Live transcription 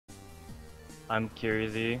I'm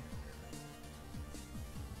Kirizy.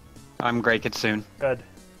 I'm Grey Kitsune. Good.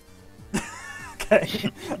 Okay.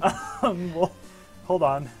 Well, hold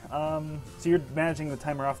on. So you're managing the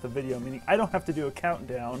timer off the video, meaning I don't have to do a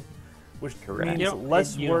countdown, which Correct. means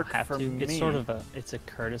less you don't work have for to. me. It's sort of it's a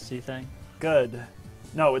courtesy thing. Good.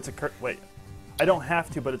 No, it's a wait. I don't have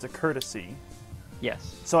to, but it's a courtesy.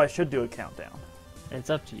 Yes. So I should do a countdown. It's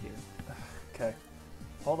up to you. Okay.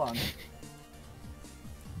 Hold on.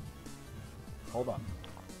 Hold on.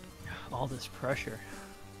 All this pressure.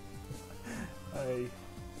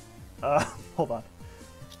 Hold on.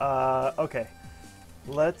 Okay.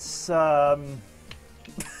 Let's,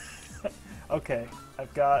 okay.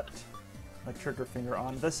 I've got my trigger finger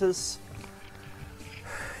on. This is...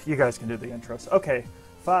 You guys can do the intros. Okay.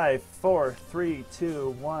 5, 4, 3,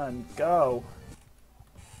 2, 1, go.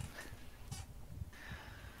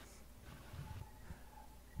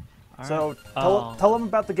 So, tell them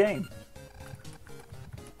about the game.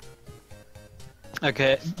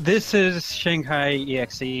 Okay, this is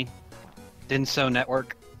Shanghai.EXE Genso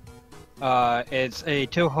network. It's a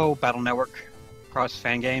Toho battle network cross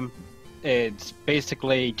fan game. It's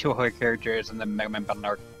basically Toho characters in the Mega Man Battle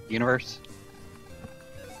Network universe.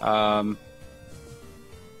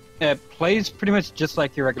 It plays pretty much just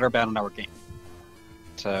like your regular Battle Network game.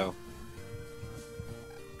 So...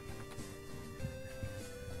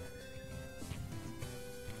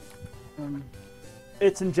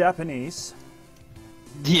 It's in Japanese.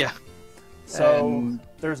 Yeah. So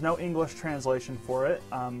there's no English translation for it.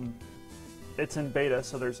 It's in beta,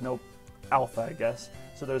 so there's no alpha, I guess.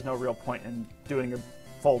 So there's no real point in doing a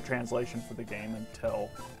full translation for the game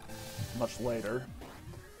until much later.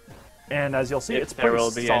 And as you'll see, it's pretty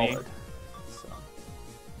solid. So.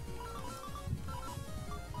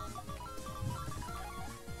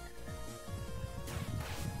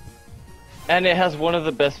 And it has one of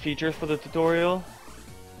the best features for the tutorial.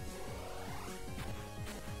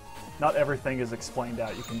 Not everything is explained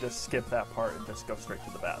out. You can just skip that part and just go straight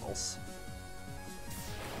to the battles.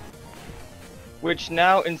 Which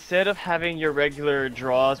now, instead of having your regular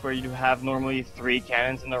draws where you have normally 3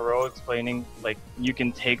 cannons in a row explaining, like, you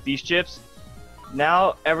can take these chips,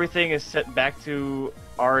 now everything is set back to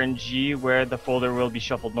RNG where the folder will be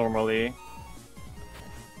shuffled normally.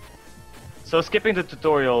 So skipping the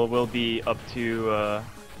tutorial will be up to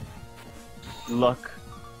luck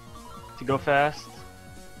to go fast,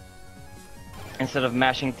 instead of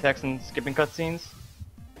mashing text and skipping cutscenes.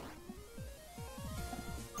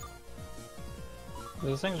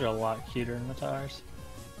 Those things are a lot cuter than the tires.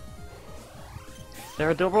 They're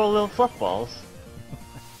adorable little fluff balls.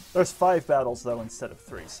 There's 5 battles though instead of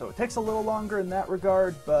 3, so it takes a little longer in that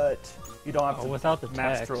regard, but you don't have to without the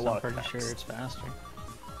master text, a lot I'm pretty of text. sure it's faster.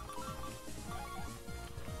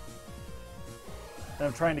 And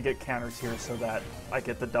I'm trying to get counters here so that I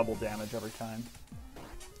get the double damage every time.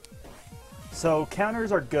 So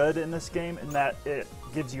counters are good in this game in that it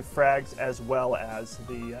gives you frags as well as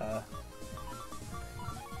the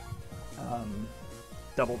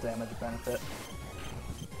double damage benefit.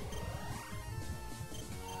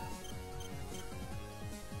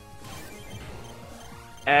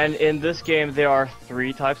 And in this game there are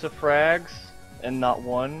 3 types of frags, and not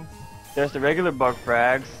 1. There's the regular bug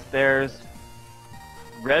frags, there's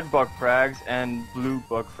red bug frags, and blue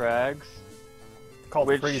bug frags. Called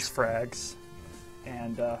freeze frags.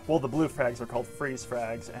 And, well, the blue frags are called freeze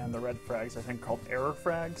frags, and the red frags I think are called error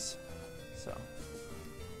frags. So...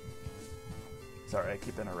 Sorry, I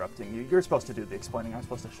keep interrupting you. You're supposed to do the explaining. I'm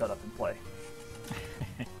supposed to shut up and play.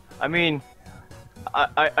 I mean,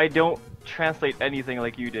 I don't translate anything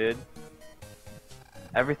like you did.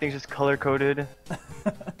 Everything's just color-coded.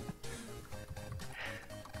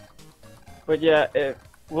 But yeah,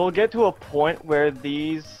 we'll get to a point where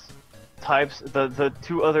these types, the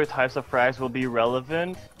 2 other types of frags will be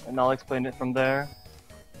relevant, and I'll explain it from there.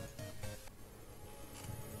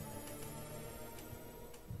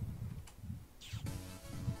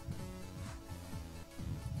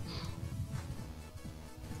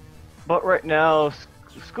 But right now,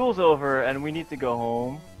 school's over and we need to go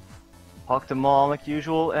home. Talk to Mom like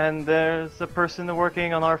usual, and there's a person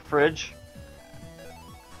working on our fridge.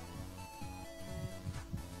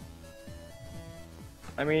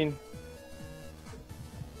 I mean,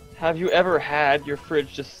 have you ever had your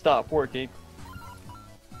fridge just stop working?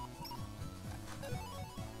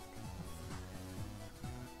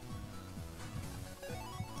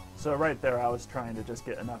 So right there I was trying to just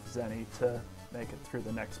get enough Zenny to make it through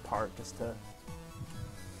the next part, just to...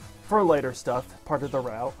 for later stuff, part of the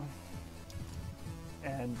route.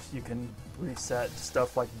 And you can reset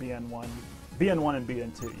stuff like BN1 and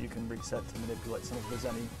BN2, you can reset to manipulate some of the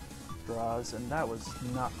Zenny draws, and that was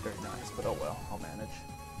not very nice, but oh well, I'll manage.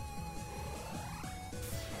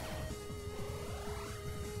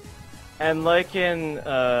 And like in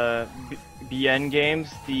BN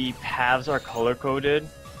games, the paths are color-coded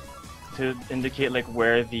to indicate like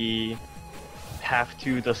where the path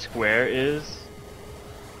to the square is.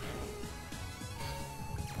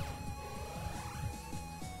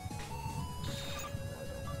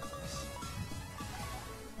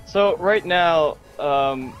 So right now,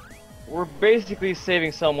 we're basically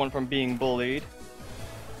saving someone from being bullied.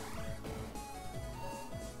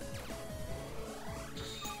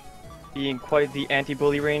 Being quite the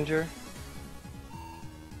anti-bully ranger.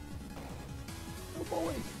 Oh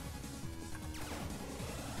boy.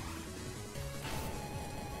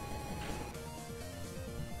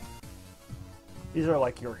 These are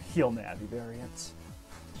like your heal Navi variants.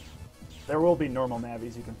 There will be normal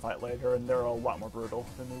Navis you can fight later, and they're a lot more brutal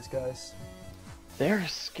than these guys. They're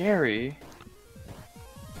scary.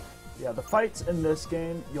 Yeah, the fights in this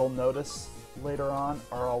game, you'll notice later on,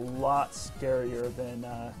 are a lot scarier than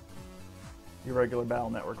your regular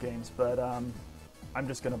Battle Network games, but I'm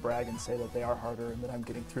just going to brag and say that they are harder and that I'm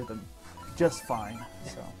getting through them just fine,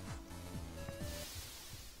 so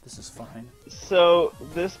this is fine. So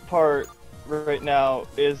this part right now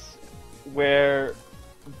is where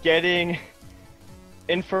getting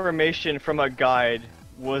information from a guide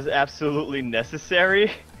was absolutely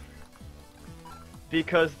necessary,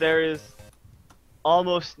 because there is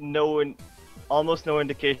almost no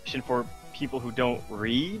indication for people who don't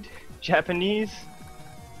read Japanese.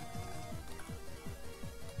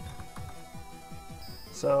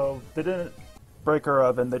 So they didn't break our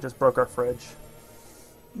oven, they just broke our fridge.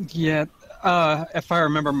 Yeah, if I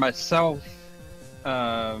remember myself,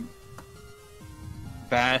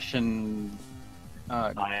 Bash and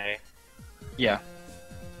yeah,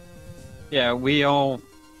 we all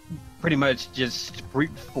pretty much just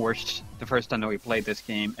brute forced the first time that we played this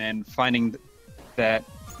game, and finding that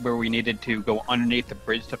where we needed to go underneath the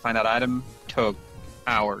bridge to find that item took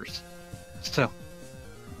hours. So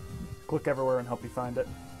Click everywhere and help you find it.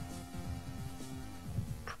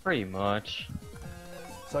 Pretty much.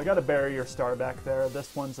 So I got a barrier star back there.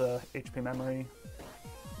 This one's a HP memory.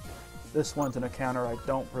 This one's an encounter I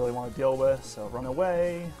don't really want to deal with, so run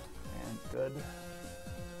away, and good.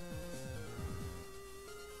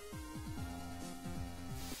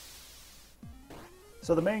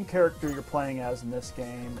 So the main character you're playing as in this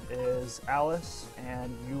game is Alice,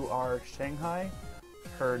 and you are Shanghai,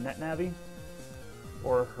 her net Navi,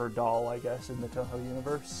 or her doll, I guess, in the Toho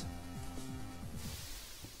universe.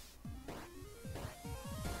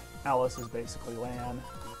 Alice is basically Lan.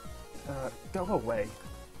 Go away.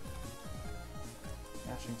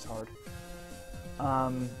 Mashing's hard.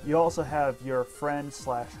 You also have your friend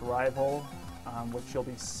slash rival, which you'll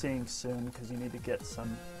be seeing soon because you need to get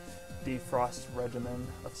some defrost regimen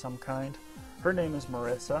of some kind. Her name is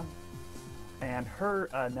Marissa, and her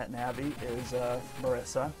net Navi is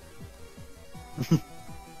Marissa.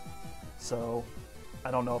 So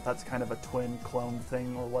I don't know if that's kind of a twin clone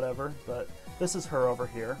thing or whatever, but this is her over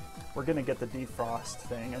here. We're going to get the defrost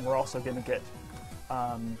thing, and we're also going to get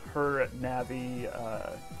her Navi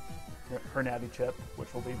chip,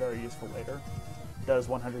 which will be very useful later. Does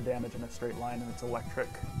 100 damage in a straight line, and it's electric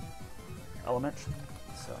element.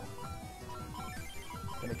 So,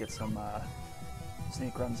 gonna get some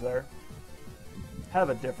sneak runs there.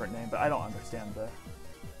 Have a different name, but I don't understand the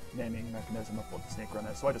naming mechanism of what the sneak run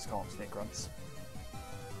is, so I just call them sneak runs.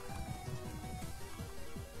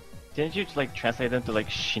 Didn't you like translate them to like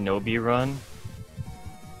Shinobi Run?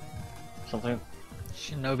 Something?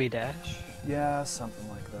 Shinobi Dash? Yeah, something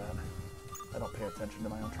like that. I don't pay attention to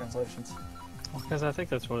my own translations. Well, because I think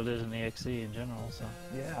that's what it is in EXE in general, so.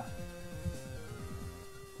 Yeah.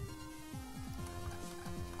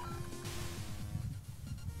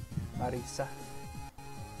 Marisa.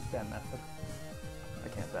 Ban method. I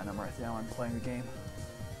can't ban him right now, I'm playing the game.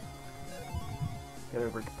 Get a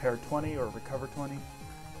repair 20 or recover 20.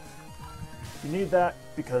 You need that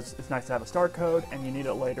because it's nice to have a star code, and you need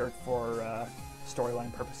it later for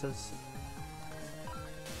storyline purposes.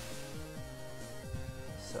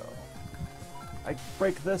 So, I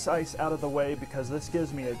break this ice out of the way because this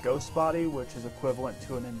gives me a ghost body, which is equivalent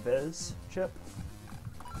to an invis chip.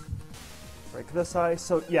 Break this ice.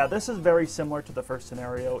 So yeah, this is very similar to the first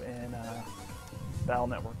scenario in Battle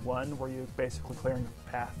Network 1, where you're basically clearing a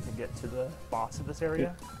path to get to the boss of this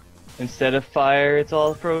area. Instead of fire, it's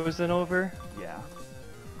all frozen over? Yeah.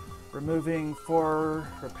 Removing 4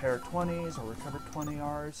 repair 20s or recover 20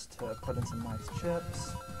 Rs to put in some nice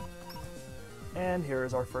chips. And here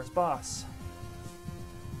is our first boss.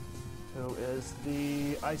 who is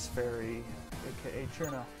the Ice Fairy, aka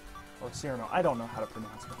Cherno, or Cyrano. I don't know how to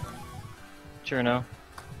pronounce her name. Cherno.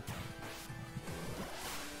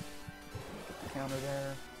 Counter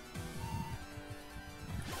there.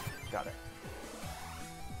 Got it.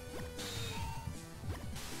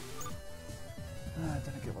 I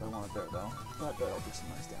didn't get what I wanted there, though. But that'll do some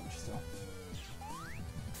nice damage still.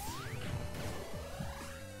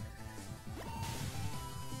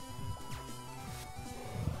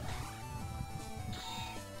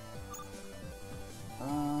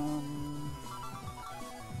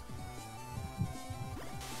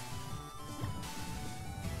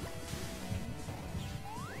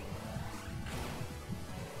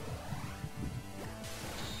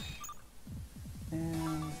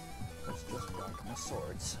 And let's just whack my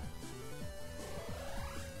swords.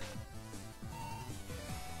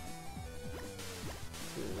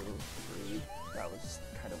 Two, three. That was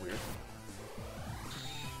kind of weird.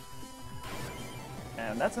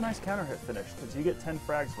 And that's a nice counter hit finish, because you get 10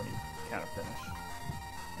 frags when you counter finish.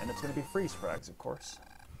 And it's going to be freeze frags, of course.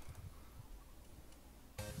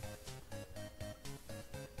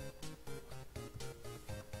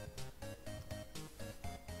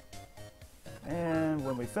 And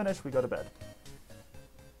when we finish, we go to bed.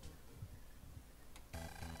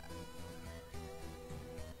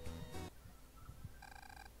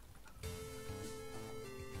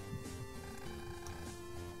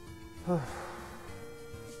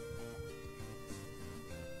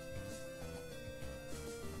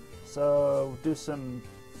 So, do some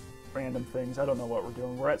random things. I don't know what we're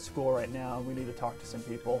doing. We're at school right now. We need to talk to some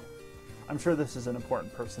people. I'm sure this is an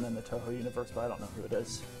important person in the Touhou universe, but I don't know who it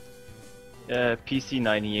is.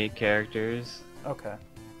 PC98 characters. Okay.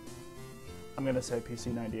 I'm gonna say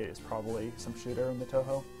PC98 is probably some shooter in the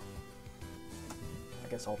Touhou. I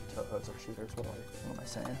guess all the Touhous are shooters. What am I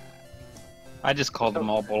saying? I just called them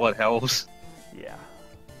all bullet hells. Yeah.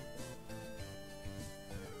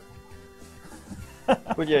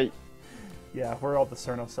 But yeah, Yeah, we're all the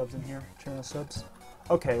Cerno subs in here. Cherno subs.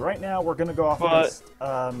 Okay, right now we're gonna go off But-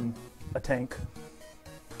 against a tank.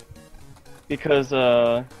 because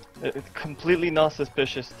it's completely not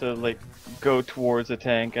suspicious to like go towards a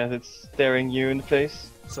tank as it's staring you in the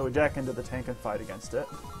face. So we jack into the tank and fight against it.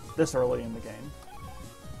 This early in the game.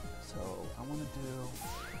 So I want to do...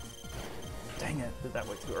 Dang it, did that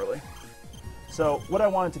way too early. So what I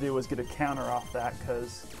wanted to do was get a counter off that,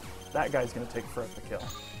 because that guy's going to take forever to kill.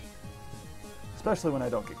 Especially when I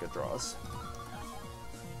don't get good draws.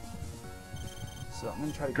 So I'm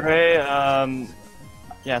going to try to get... Gray,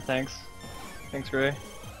 yeah, thanks. Thanks, Gray.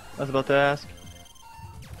 I was about to ask.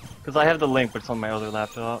 Because I have the link, but it's on my other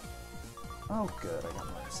laptop. Oh good, I got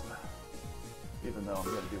Melissa. Even though I'm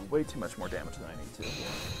going to do way too much more damage than I need to.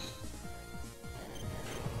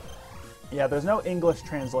 Yeah, there's no English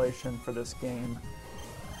translation for this game.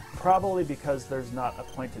 Probably because there's not a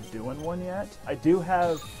point to doing one yet. I do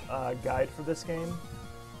have a guide for this game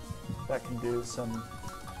that can do some...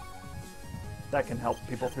 that can help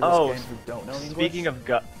people through this game who don't know English.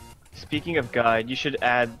 Speaking of guide, you should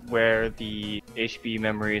add where the HB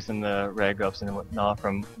memories and the reg ups and whatnot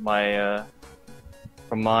from my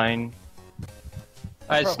from mine.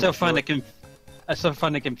 I still find it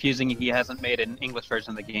confusing. He hasn't made an English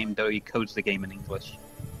version of the game, though he codes the game in English.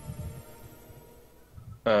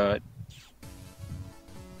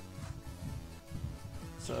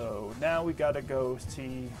 So now we gotta go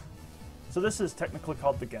see... So this is technically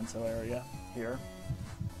called the Genso area here.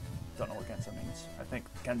 Don't know what Genso means. I think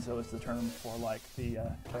Genso is the term for like the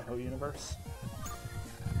Touhou universe.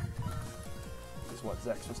 Is what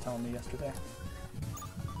Zex was telling me yesterday.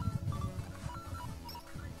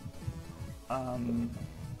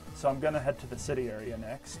 So I'm gonna head to the city area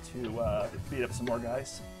next to beat up some more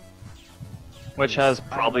guys. Which has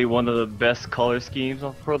probably one of the best color schemes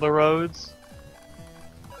for the roads.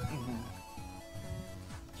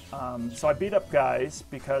 So I beat up guys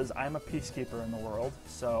because I'm a peacekeeper in the world,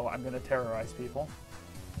 so I'm going to terrorize people.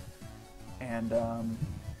 And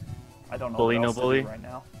I don't know Bully, what no else to bully? do right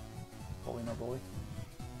now. Bully, no bully.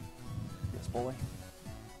 Yes, bully.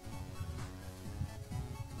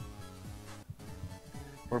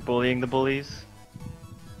 We're bullying the bullies.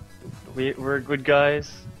 We're good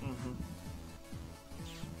guys.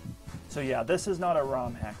 So yeah, this is not a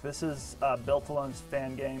ROM hack. This is Built Alone's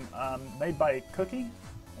fan game, made by Cookie,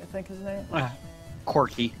 I think his name.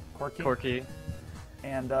 Corky. Corky.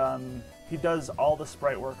 And he does all the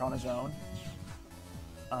sprite work on his own.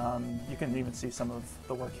 You can even see some of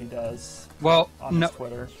the work he does on his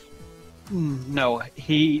Twitter. No,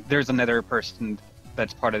 there's another person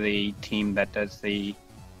that's part of the team that does the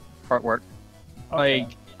artwork. Okay.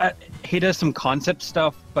 He does some concept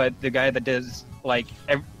stuff, but the guy that does like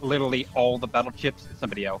literally all the battle chips is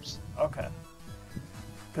somebody else. Okay.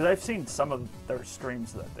 Because I've seen some of their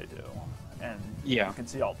streams that they do, and Yeah. you can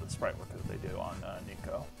see all the sprite work that they do on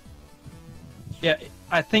Nico. Yeah,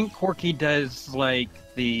 I think Corky does like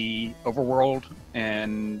the overworld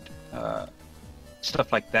and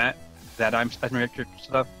stuff like that. That I'm isometric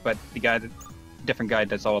stuff, but different guy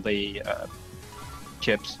does all the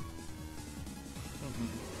chips.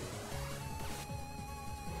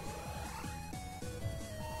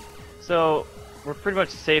 So we're pretty much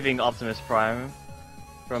saving Optimus Prime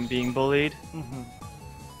from being bullied. And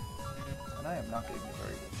I am not getting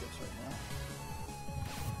very good chips right now.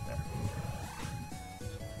 There.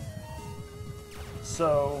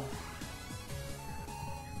 So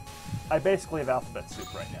I basically have alphabet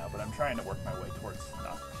soup right now, but I'm trying to work my way towards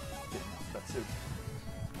not getting alphabet soup.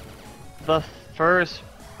 The first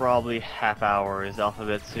probably half hour is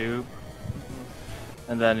alphabet soup.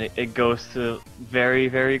 And then it goes to very,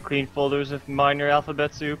 very clean folders of minor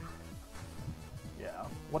alphabet soup. Yeah.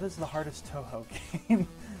 What is the hardest Toho game?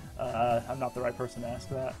 I'm not the right person to ask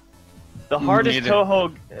that. The hardest Neither.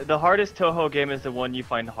 Toho game is the one you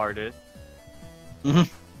find hardest. Any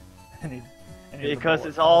of the Because bullet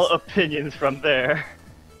it's all bills. opinions from there.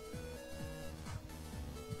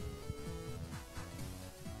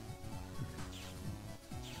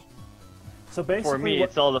 So basically, For me,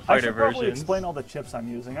 it's all the fighter I should probably versions. explain all the chips I'm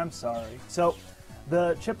using. I'm sorry. So,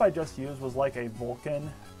 the chip I just used was like a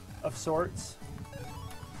Vulcan of sorts.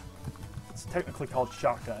 It's technically called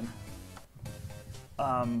Shotgun.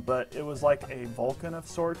 But it was like a Vulcan of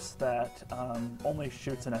sorts that only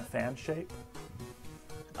shoots in a fan shape.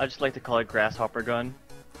 I just like to call it grasshopper gun.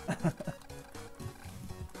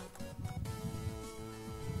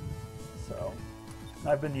 So,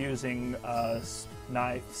 I've been using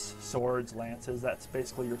knives, swords, lances. That's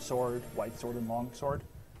basically your sword, white sword, and long sword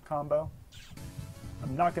combo.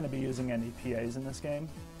 I'm not going to be using any PAs in this game,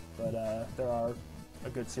 but there are a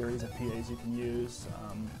good series of PAs you can use.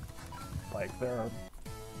 Like there are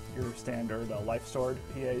your standard life sword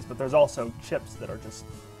PAs, but there's also chips that are just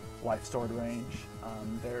life sword range.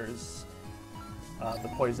 There's the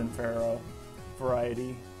Poison Pharaoh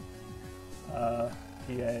variety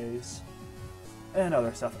PAs. And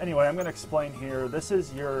other stuff. Anyway, I'm going to explain here. This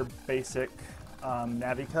is your basic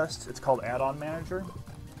Navicust. It's called Add-on Manager.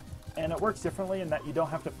 And it works differently in that you don't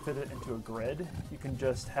have to fit it into a grid. You can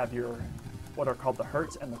just have your, what are called the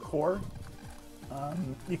hertz and the core.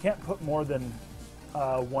 You can't put more than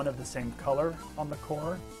one of the same color on the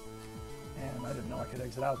core. And I didn't know I could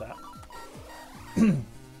exit out of that.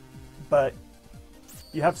 But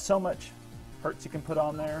you have so much hertz you can put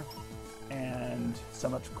on there, and so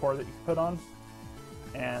much core that you can put on.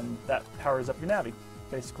 And that powers up your Navi.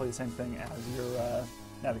 Basically the same thing as your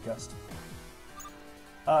Navicust.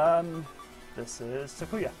 This is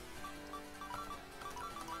Sakuya.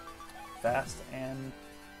 Fast and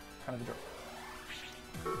kind of a jerk.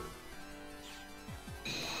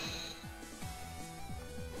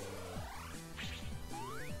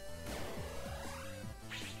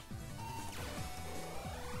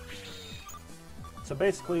 So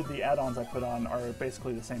basically the add-ons I put on are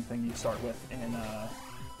basically the same thing you start with in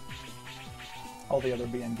all the other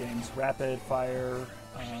BN games. Rapid, Fire,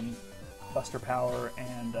 Buster Power,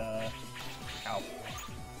 and Ow.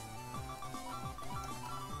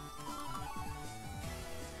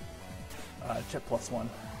 Chip +1.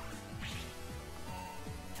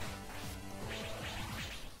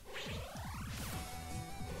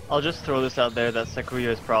 I'll just throw this out there that Sakuya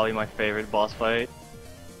is probably my favorite boss fight.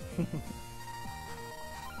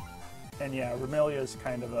 And yeah, Romelia is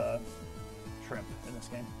kind of a shrimp in this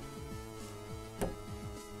game.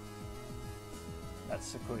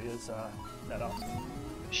 That's Sakuya's net off.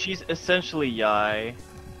 She's essentially Yai,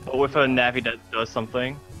 but with a Navi that does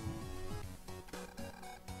something.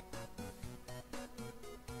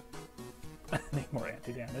 Need more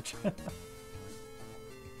anti-damage.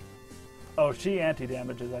 Oh, she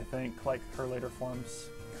anti-damages, I think. Like, her later forms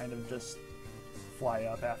kind of just fly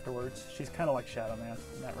up afterwards. She's kind of like Shadow Man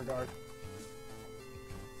in that regard.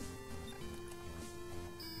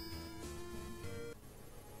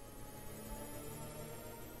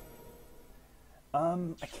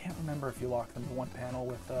 I can't remember if you lock them to one panel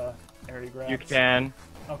with area grabs. You can.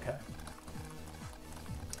 Okay.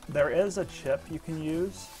 There is a chip you can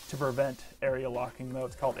use to prevent area locking, though.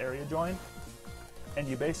 It's called Area Join. And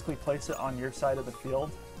you basically place it on your side of the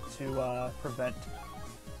field to prevent...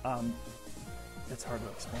 it's hard to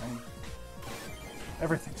explain.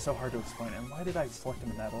 Everything's so hard to explain. And why did I select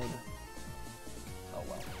them in that order? Oh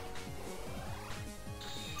well.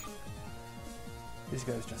 These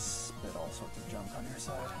guys just spit all sorts of junk on your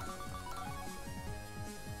side.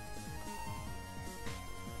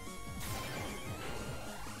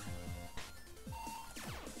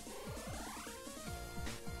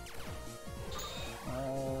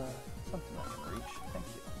 Something I can reach. Thank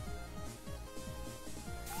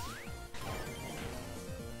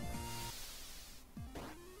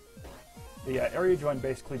you. Yeah, area join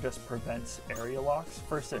basically just prevents area locks.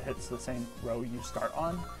 First it hits the same row you start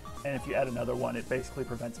on, and if you add another one, it basically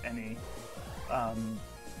prevents any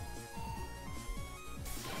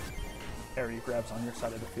area grabs on your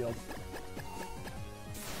side of the field.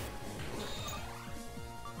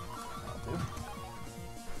 That'll do.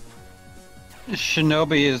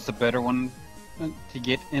 Shinobi is the better one to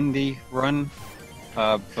get in the run,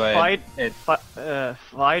 but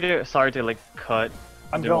Fighter. Sorry to like cut.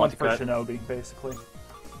 I'm going for Shinobi, basically.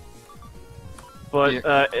 But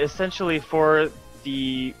Yeah. Essentially, for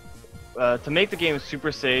the to make the game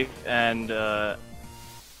super safe and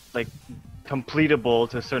like completable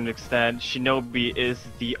to a certain extent, Shinobi is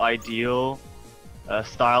the ideal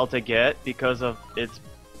style to get because of its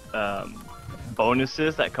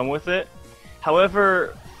bonuses that come with it.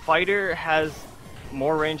 However, Fighter has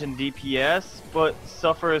more range and DPS, but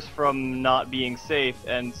suffers from not being safe,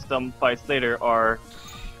 and some fights later are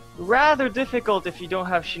rather difficult if you don't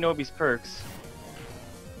have Shinobi's perks.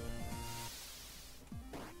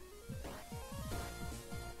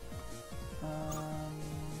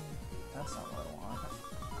 That's not what I want.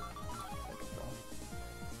 Take it though.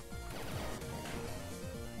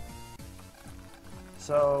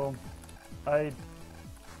 So, I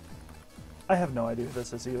have no idea who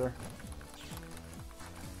this is either.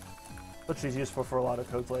 But she's useful for a lot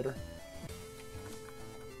of codes later.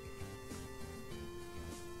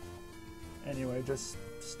 Anyway, just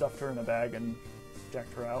stuffed her in a bag and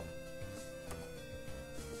jacked her out.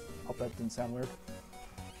 Hope that didn't sound weird.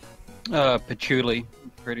 Patchouli,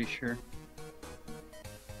 I'm pretty sure.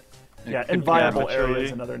 Yeah, It could be inviolable Patchouli. area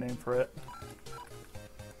is another name for it.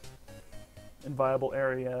 Inviolable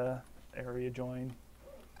area join.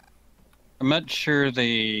 I'm not sure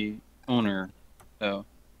the owner, though,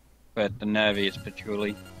 but the Navi is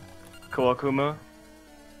Patchouli. Kawakuma.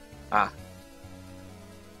 Ah.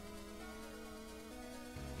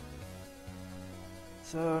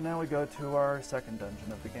 So now we go to our second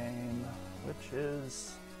dungeon of the game, which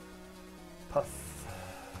is Puff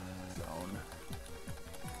Zone.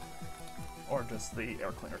 Or just the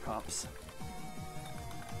air cleaner comps.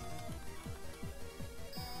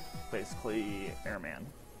 Basically, Airman.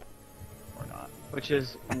 Or not. Which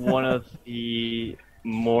is one of the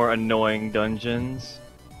more annoying dungeons.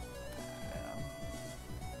 Yeah.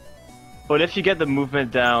 But if you get the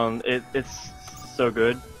movement down, it's so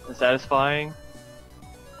good and satisfying.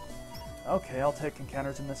 Okay, I'll take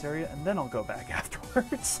encounters in this area, and then I'll go back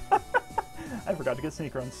afterwards. I forgot to get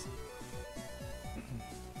sneak runs.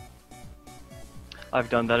 I've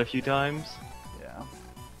done that a few times. Yeah.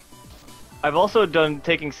 I've also done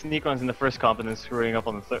taking sneak runs in the first comp and then screwing up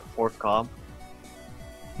on the fourth comp.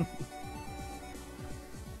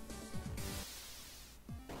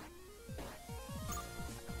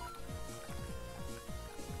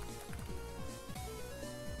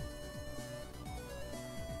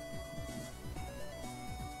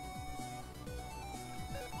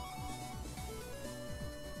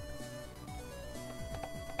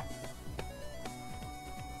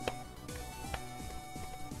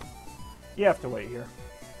 You have to wait here.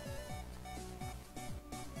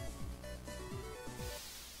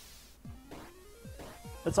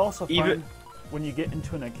 It's also fun when you get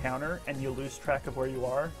into an encounter and you lose track of where you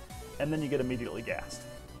are, and then you get immediately gassed.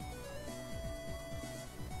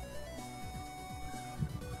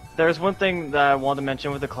 There's one thing that I want to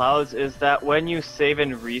mention with the clouds is that when you save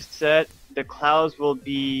and reset, the clouds will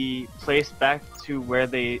be placed back to where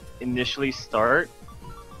they initially start.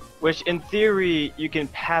 Which, in theory, you can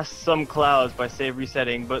pass some clouds by save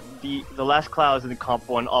resetting, but the last clouds in the comp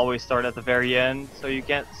one always start at the very end, so you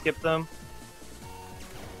can't skip them.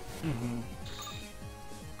 Mm-hmm.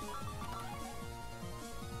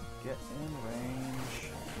 Get in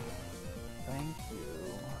range. Thank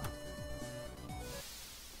you.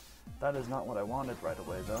 That is not what I wanted right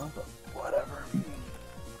away, though, but whatever.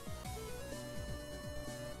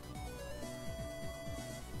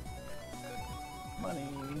 Money.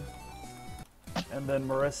 And then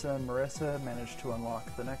Marissa and Marissa managed to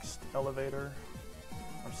unlock the next elevator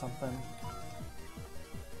or something.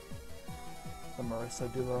 The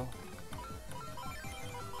Marissa duo.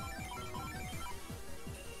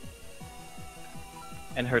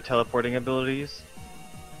 And her teleporting abilities.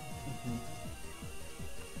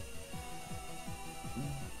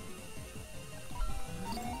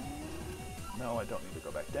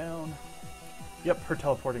 her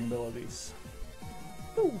teleporting abilities.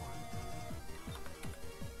 Ooh.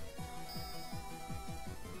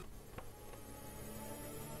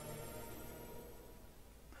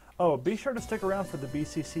 Oh, be sure to stick around for the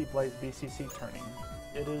BCC Blaze BCC turning.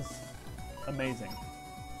 It is amazing,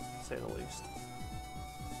 to say the least.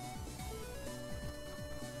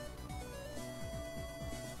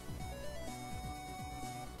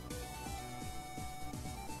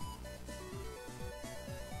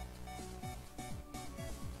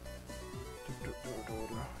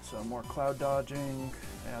 So more cloud dodging,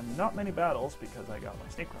 and not many battles because I got my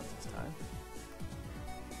sneak runs this time.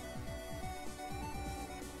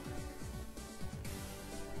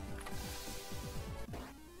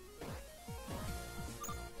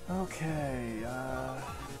 Okay,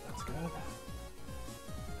 that's good.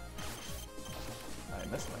 I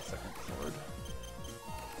missed my second sword.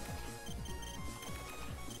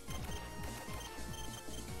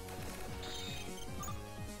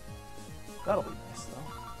 That'll be nice, though.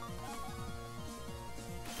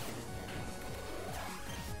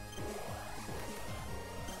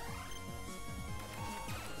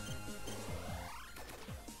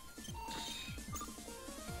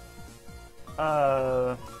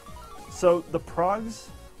 So the progs,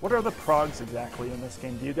 what are the progs exactly in this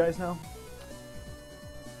game? Do you guys know?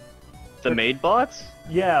 The maid bots?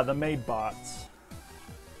 Yeah, the maid bots.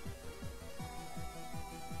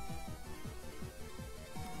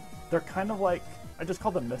 They're kind of like, I just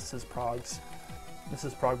call them Mrs. Progs.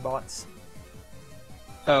 Mrs. Prog bots.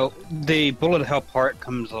 Oh, the bullet hell part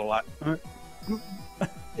comes a lot.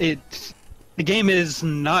 The game is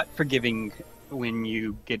not forgiving when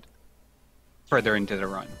you get further into the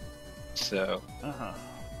run. So.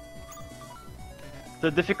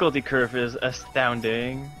 The difficulty curve is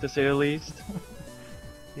astounding, to say the least.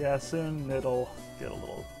 Yeah, soon it'll get a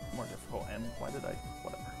little more difficult. And why did I?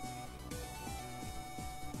 Whatever.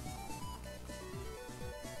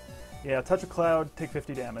 Yeah, touch a cloud, take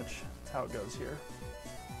 50 damage. That's how it goes here.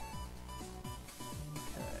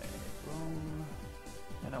 Okay, boom.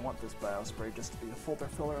 And I want this biospray just to be a filter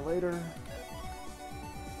filler later.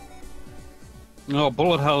 No,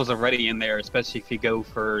 bullet hell is already in there, especially if you go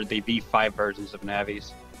for the V5 versions of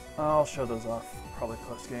Navis. I'll show those off probably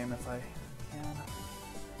post game if I can.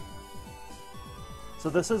 So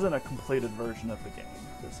this isn't a completed version of the game.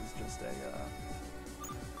 This is just a.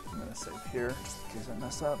 I'm gonna save here just in case I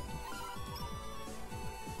mess up.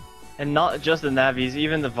 And not just the navies,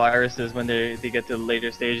 even the viruses, when they get to the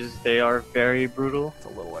later stages, they are very brutal. It's a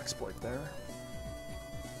little exploit there.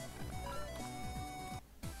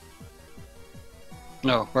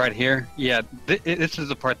 No, right here. Yeah, this is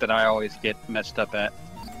the part that I always get messed up at.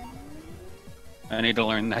 I need to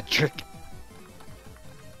learn that trick.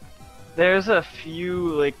 There's a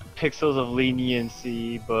few like pixels of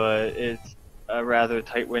leniency, but it's a rather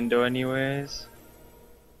tight window anyways.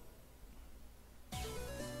 Okie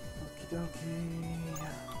dokie.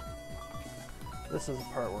 This is the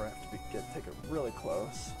part where I have to take it really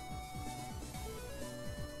close.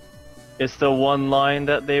 It's the one line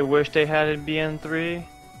that they wish they had in BN3.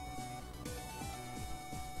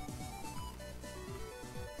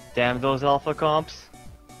 Damn those alpha comps.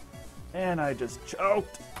 And I just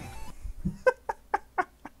choked.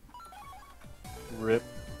 Rip.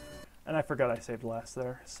 And I forgot I saved last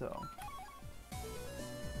there, so.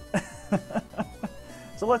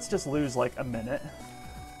 So let's just lose like a minute.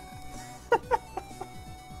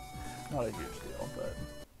 Not a huge deal, but.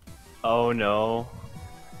 Oh no.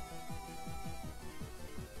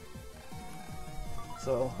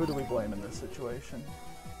 So, who do we blame in this situation?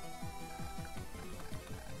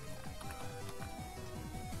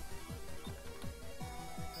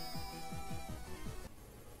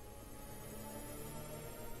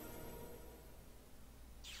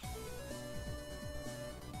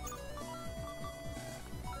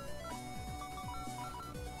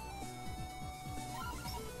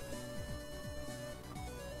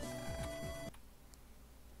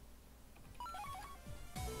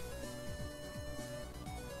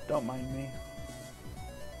 Don't mind me.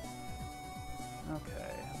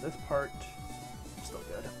 Okay, this part, still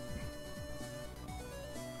good.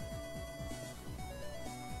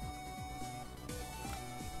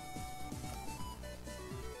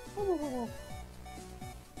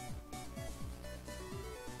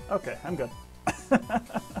 Okay, I'm good.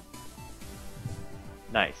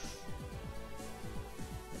 Nice.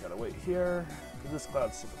 I gotta wait here, because this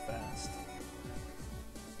cloud's super fast.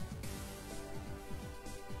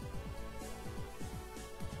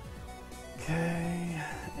 Okay,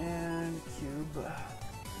 and cube.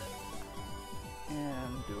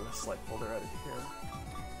 And do a slight folder out of here.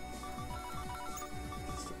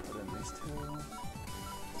 Just to put in these two.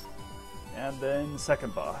 And then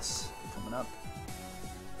second boss coming up.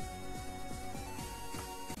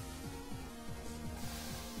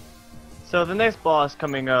 So the next boss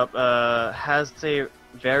coming up has a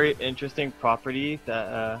very interesting property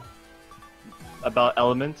that about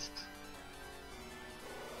elements,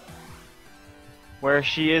 where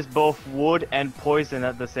she is both wood and poison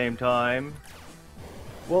at the same time.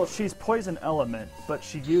 Well, she's poison element, but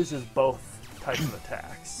she uses both types of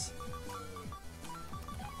attacks.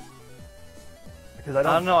 Because I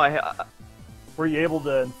don't know. Were you able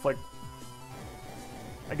to inflict?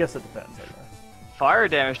 I guess it depends. I guess. Fire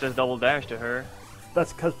damage does double damage to her.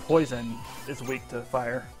 That's because poison is weak to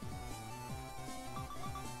fire.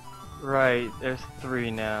 Right, there's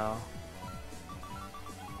 3 now.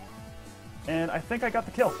 And I think I got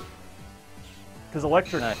the kill. Because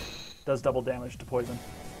electric Nice. does double damage to poison.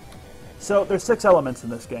 So there's 6 elements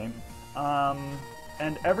in this game.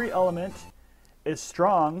 And every element is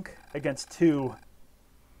strong against 2.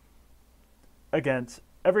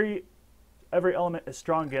 Every element is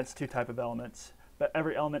strong against 2 type of elements. But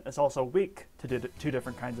every element is also weak to 2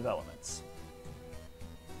 different kinds of elements.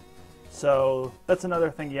 So that's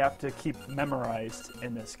another thing you have to keep memorized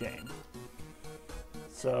in this game.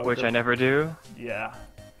 So Which I never do. Yeah,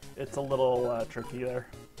 it's a little tricky there.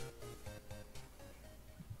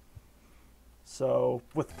 So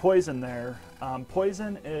with poison there,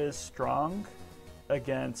 poison is strong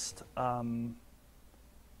against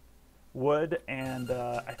wood and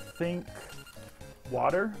I think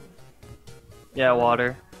water. Yeah,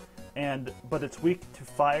 water. But it's weak to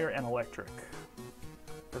fire and electric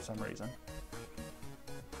for some reason.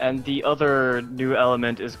 And the other new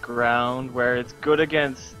element is ground, where it's good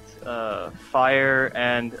against fire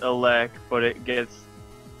and elect, but it gets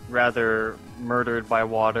rather murdered by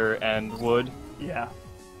water and wood. Yeah.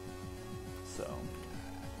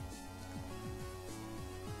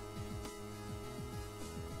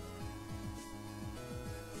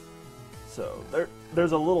 So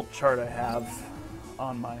there's a little chart I have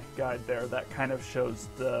on my guide there that kind of shows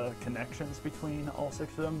the connections between all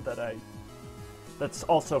 6 of them that's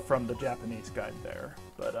also from the Japanese guide there,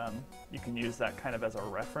 but you can use that kind of as a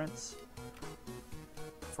reference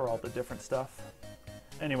for all the different stuff.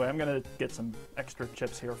 Anyway, I'm going to get some extra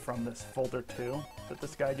chips here from this folder 2 that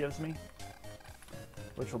this guy gives me,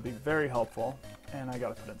 which will be very helpful, and I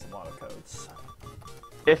got to put in some auto codes.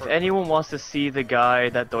 If anyone wants to see the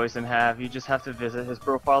guide that Doicm have, you just have to visit his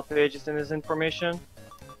profile page. It's in his information.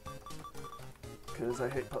 Because I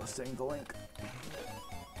hate posting the link.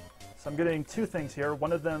 So I'm getting 2 things here.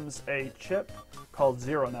 One of them's a chip called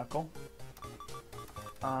Zero Knuckle.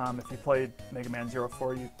 If you played Mega Man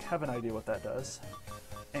 04, you have an idea what that does.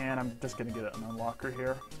 And I'm just going to get it an unlocker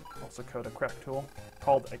here. Also code a crack tool.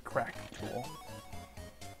 Called a crack tool.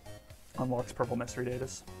 Unlocks purple mystery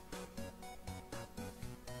datas.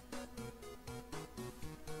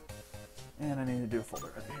 And I need to do a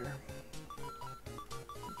folder right here.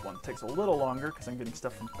 One takes a little longer because I'm getting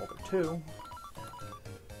stuff from folder 2.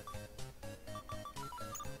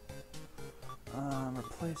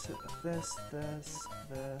 Replace it with this, this,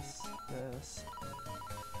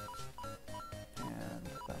 and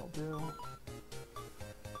that'll do.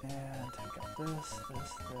 And take out this.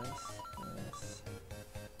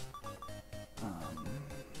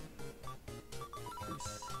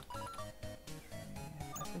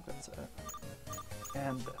 I think that's it.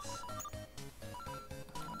 And this.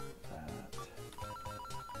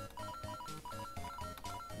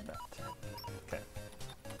 That. Okay.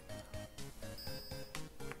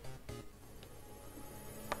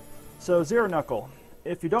 So Zero Knuckle.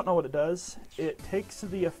 If you don't know what it does, it takes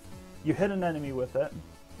you hit an enemy with it,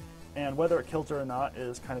 and whether it kills her or not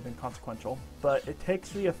is kind of inconsequential, but it takes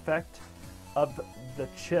the effect of the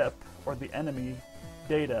chip or the enemy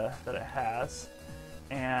data that it has,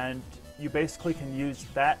 and you basically can use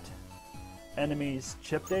that enemy's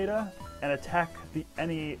chip data and attack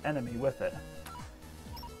any enemy with it.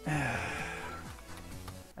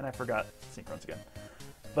 And I forgot synchros again.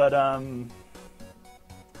 But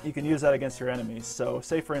you can use that against your enemies. So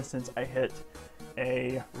say for instance I hit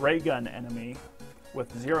a ray gun enemy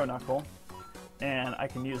with Zero Knuckle, and I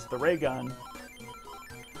can use the ray gun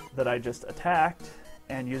that I just attacked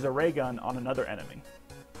and use a ray gun on another enemy.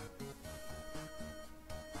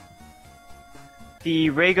 The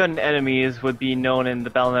ray gun enemies would be known in the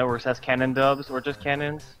Battle Networks as cannon dubs, or just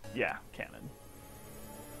cannons. Yeah, cannon.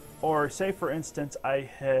 Or say for instance I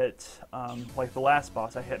hit, like the last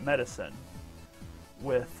boss, I hit Medicine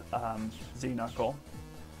with Z-Knuckle.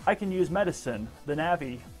 I can use Medicine, the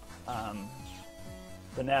Navi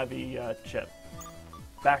chip,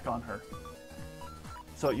 back on her.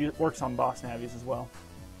 So it works on boss Navis as well.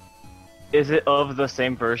 Is it of the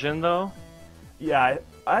same version though? Yeah,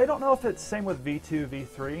 I don't know if it's same with V2,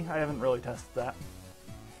 V3. I haven't really tested that.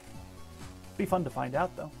 Be fun to find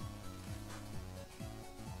out though.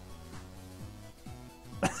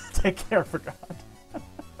 Take care, forgot.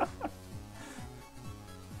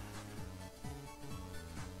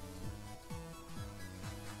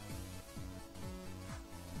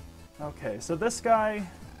 Okay, so this guy,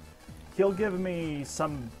 he'll give me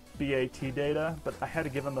some BAT data, but I had to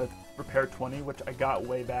give him a repair 20, which I got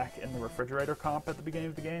way back in the refrigerator comp at the beginning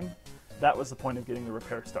of the game. That was the point of getting the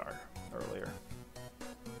repair star earlier.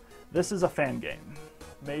 This is a fan game,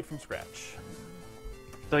 made from scratch.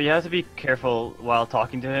 So you have to be careful while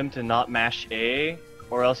talking to him to not mash A,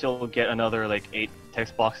 or else you'll get another like 8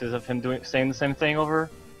 text boxes of him saying the same thing over.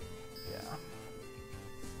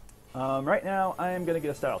 Yeah. Right now, I am going to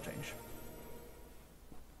get a style change.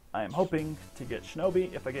 I am hoping to get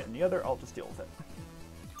Shinobi. If I get any other, I'll just deal with it.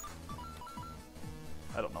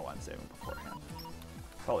 I don't know why I'm saving beforehand.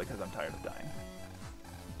 Probably because I'm tired of dying.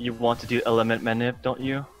 You want to do element manip, don't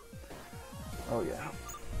you? Oh yeah.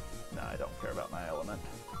 No, I don't care about my element.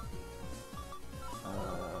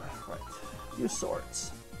 Right. Use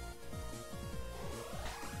swords.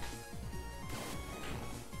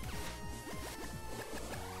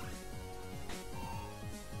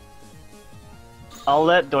 I'll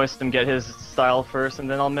let Doicm get his style first, and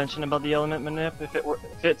then I'll mention about the element manip.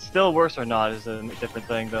 If it still works or not is a different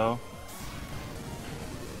thing, though.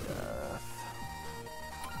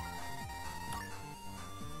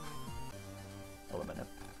 Element manip.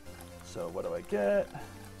 So what do I get?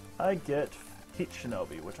 I get Heat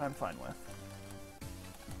Shinobi, which I'm fine with.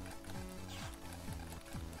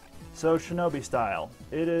 So Shinobi style.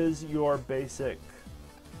 It is your basic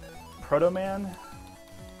Proto Man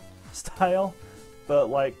style, but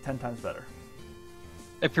like 10 times better.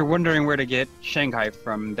 If you're wondering where to get Shanghai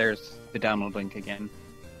from, there's the download link again.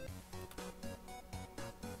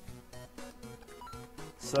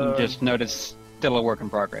 So You just notice still a work in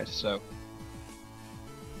progress, so.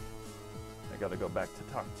 I gotta go back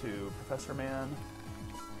to talk to Professor Man.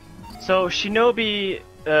 So Shinobi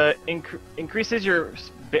increases your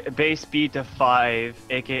base speed to 5,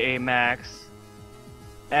 aka max,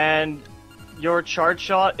 and your charge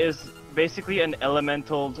shot is basically an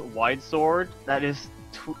elemental wide sword that is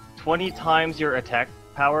 20 times your attack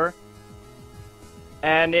power,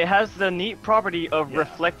 and it has the neat property of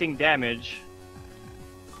reflecting damage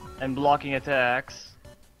and blocking attacks.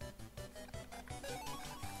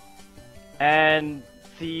 And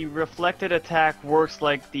the reflected attack works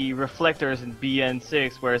like the reflectors in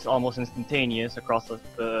BN6, where it's almost instantaneous across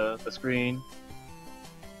the screen.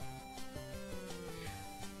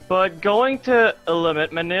 But going to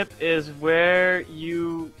element manip is where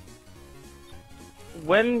you,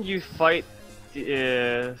 when you fight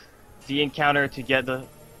the encounter to get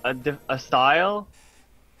a style,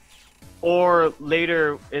 or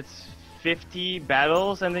later it's 50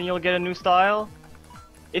 battles and then you'll get a new style.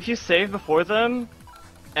 If you save before them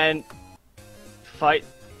and fight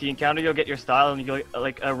the encounter, you'll get your style and you'll get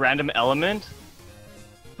like a random element,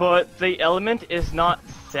 but the element is not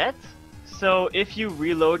set. So if you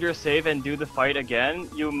reload your save and do the fight again,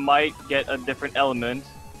 you might get a different element.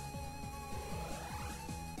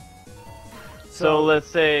 So let's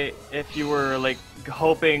say if you were like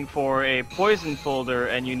hoping for a poison folder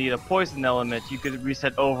and you need a poison element, you could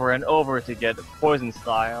reset over and over to get a poison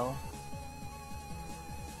style.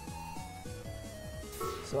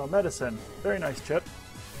 So medicine, very nice chip.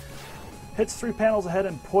 Hits 3 panels ahead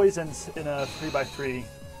and poisons in a 3x3.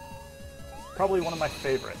 Probably one of my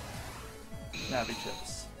favorite Navi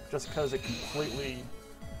chips, just because it completely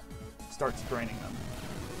starts draining them.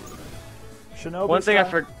 Shinobi One thing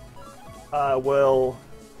will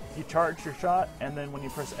you charge your shot, and then when you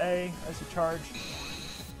press A as you charge,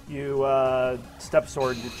 you step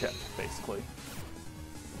sword your chip, basically.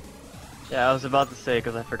 Yeah, I was about to say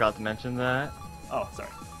because I forgot to mention that. Oh, sorry.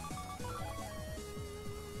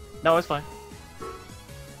 No, it's fine.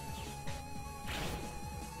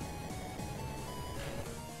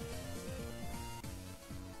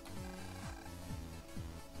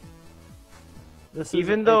 This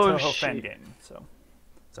Even is though a Toho fan game, so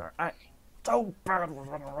sorry. So bad.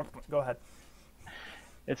 Go ahead.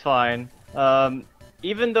 It's fine.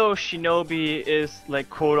 Even though Shinobi is like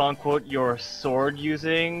quote-unquote your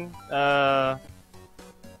sword-using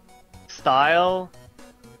style,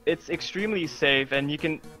 it's extremely safe, and you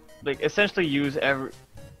can like essentially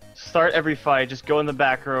start every fight, just go in the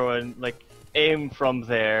back row and like aim from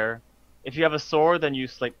there. If you have a sword, then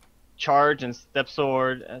use like charge and step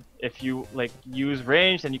sword. If you like use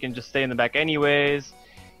range, then you can just stay in the back anyways.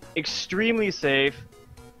 Extremely safe.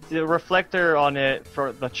 the reflector on it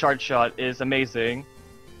for the charge shot is amazing.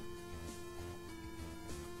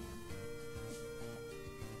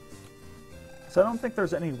 So I don't think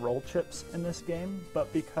there's any roll chips in this game,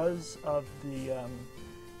 but because of the,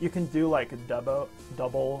 you can do like double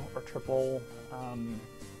or triple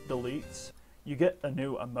deletes, you get a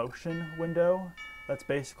new emotion window that's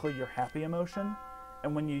basically your happy emotion.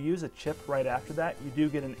 And when you use a chip right after that, you do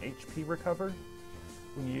get an HP recover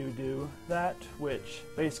when you do that, which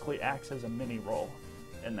basically acts as a mini roll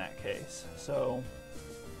in that case. So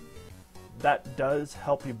that does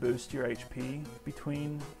help you boost your HP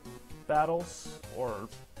between battles or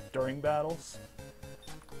during battles.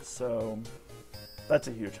 So that's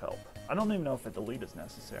a huge help. I don't even know if a delete is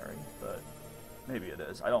necessary, but maybe it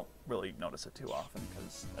is. I don't really notice it too often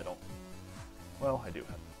because I don't, well, I do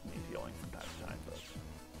need healing from time to time, but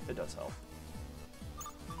it does help.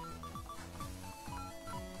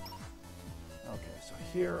 Okay, so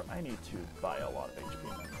here I need to buy a lot of HP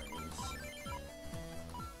memories.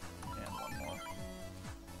 And one more.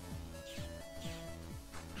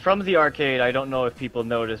 From the arcade, I don't know if people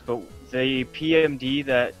noticed, but the PMD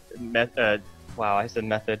that wow, I said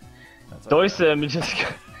method. That's okay. Doicm just.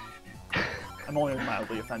 I'm only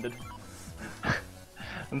mildly offended.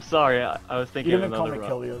 I'm sorry, I was thinking You of didn't call another me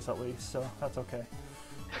run. Kilios at least, so that's okay.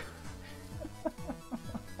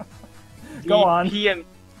 Go on.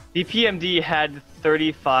 The PMD had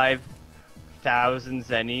 35,000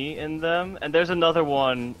 Zenny in them, and there's another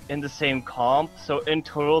one in the same comp, so in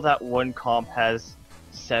total that one comp has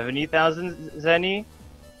 70,000 Zenny,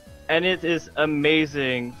 and it is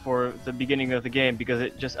amazing for the beginning of the game because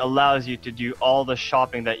it just allows you to do all the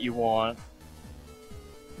shopping that you want.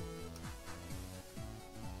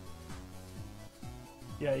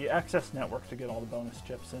 Yeah, you access network to get all the bonus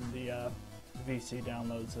chips in the VC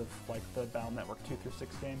downloads of like the Battle Network 2 through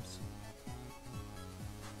 6 games.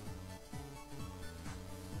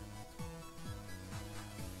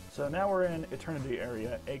 So now we're in Eternity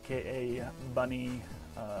area, aka Bunny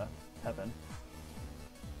Heaven.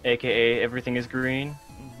 AKA everything is green.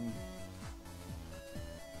 Mm-hmm.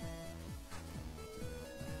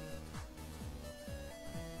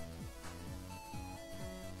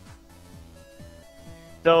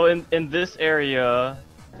 So in this area,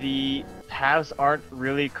 the paths aren't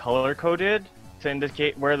really color-coded to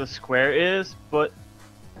indicate where the square is, but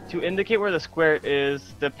to indicate where the square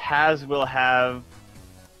is, the paths will have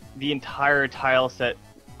the entire tile set,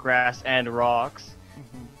 grass and rocks.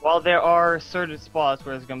 Mm-hmm. While there are certain spots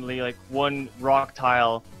where there's going to be like one rock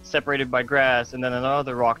tile separated by grass and then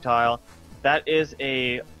another rock tile, that is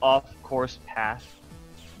a off-course path.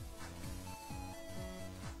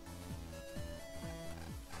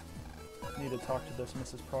 Need to talk to this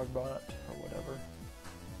Mrs. Progbot or whatever.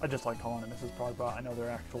 I just like calling it Mrs. Progbot. I know they're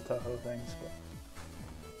actual Toho things, but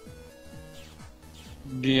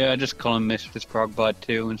Yeah, just call him Mrs. Progbot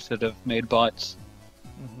too instead of made bots.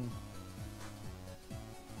 mm-hmm.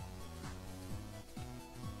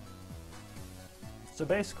 So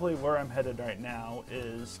basically where I'm headed right now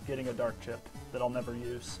is getting a dark chip that I'll never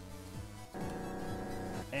use.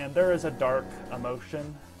 And there is a dark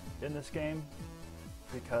emotion in this game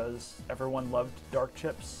because everyone loved dark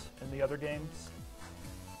chips in the other games,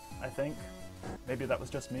 I think. Maybe that was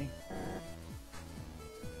just me.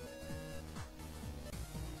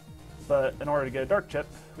 But in order to get a dark chip,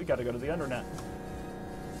 we gotta go to the Undernet.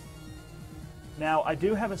 Now, I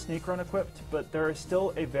do have a sneak run equipped, but there is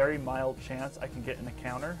still a very mild chance I can get an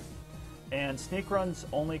encounter. And sneak runs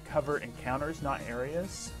only cover encounters, not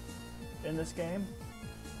areas, in this game.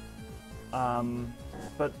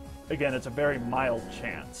 But again, it's a very mild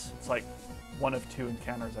chance. It's like one of 2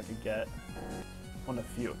 encounters I could get. One of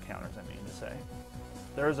few encounters, I mean to say.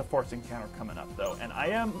 There is a force encounter coming up, though, and I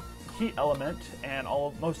am Heat Element, and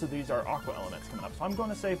most of these are Aqua Elements coming up, so I'm going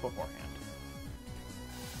to save beforehand.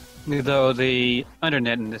 Though the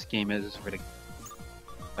internet in this game is really,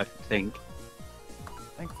 I think.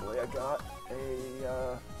 Thankfully, I got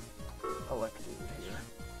a Elect dude here.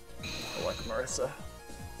 Elect Marissa.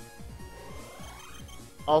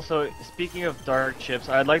 Also, speaking of dark chips,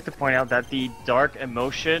 I'd like to point out that the dark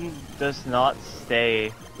emotion does not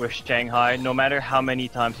stay with Shanghai, no matter how many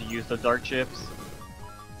times you use the dark chips.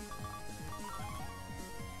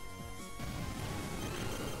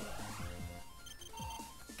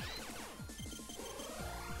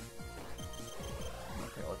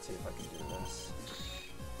 Okay, let's see if I can do this.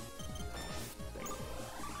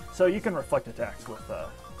 So you can reflect attacks with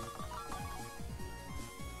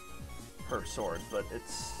her sword, but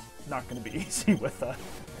it's not going to be easy with fast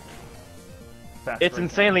It's break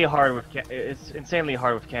insanely hard with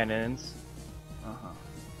cannons. Uh-huh.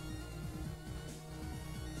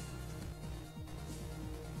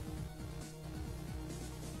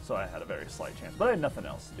 so I had a very slight chance. But I had nothing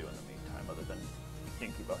else to do in the meantime other than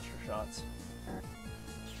Inky Buster shots.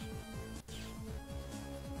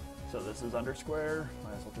 So this is under square.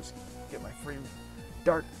 Might as well just get my free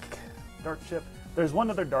dark chip. There's one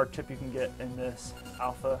other dark chip you can get in this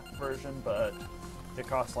alpha version, but it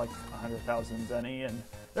costs like 100,000 zenny, and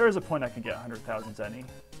there is a point I can get 100,000 zenny.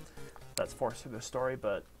 That's forced through the story,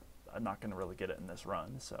 but I'm not going to really get it in this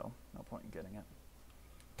run, so no point in getting it.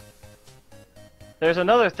 There's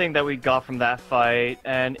another thing that we got from that fight,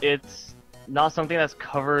 and it's not something that's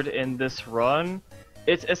covered in this run.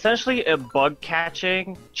 It's essentially a bug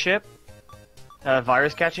catching chip, a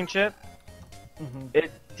virus catching chip. Mm-hmm.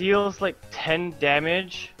 It deals like 10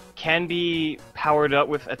 damage, can be powered up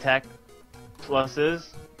with attack pluses,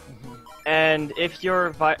 and if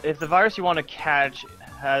the virus you want to catch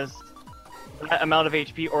has that amount of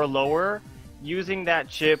HP or lower, using that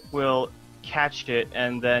chip will catch it,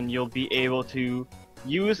 and then you'll be able to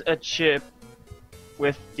use a chip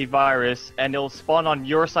with the virus, and it'll spawn on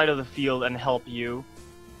your side of the field and help you.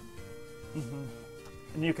 Mm-hmm.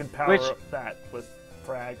 And you can power up that with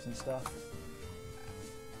frags and stuff.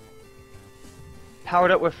 Powered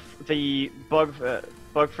up with the bug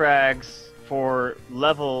frags for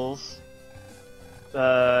levels,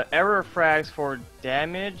 error frags for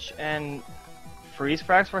damage, and freeze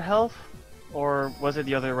frags for health? Or was it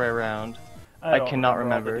the other way around? I cannot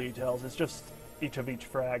remember. All the details. It's just each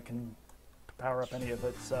frag can power up any of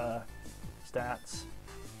its stats.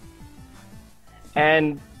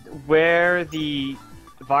 And where the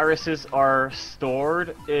viruses are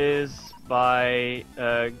stored is by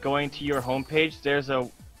going to your homepage. There's a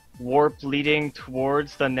warp leading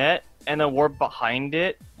towards the net, and a warp behind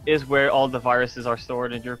it is where all the viruses are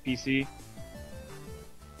stored in your PC.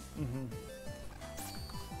 Mm-hmm.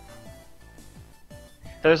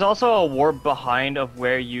 There's also a warp behind of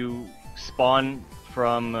where you spawn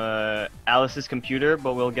from Alice's computer,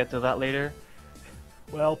 but we'll get to that later.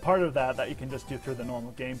 Well, part of that you can just do through the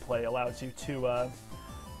normal gameplay allows you to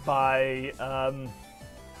buy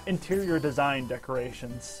interior design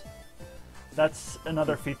decorations. That's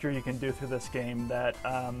another feature you can do through this game that,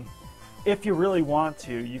 if you really want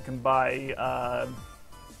to, you can buy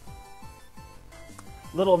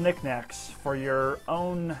little knickknacks for your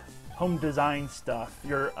own home design stuff.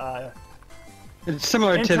 Your it's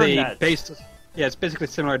similar to the internet. base. Yeah, it's basically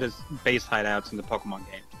similar to base hideouts in the Pokemon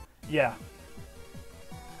game. Yeah.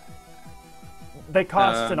 They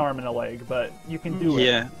cost an arm and a leg, but you can do it.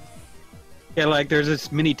 Yeah. Yeah, like there's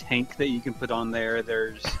this mini tank that you can put on there.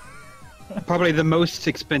 There's probably the most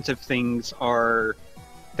expensive things are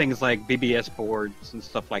things like BBS boards and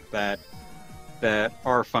stuff like that that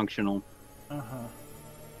are functional. Uh-huh.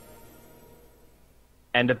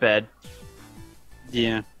 And a bed.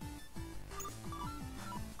 Yeah.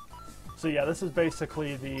 So yeah, this is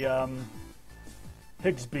basically the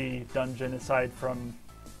Higsby dungeon, aside from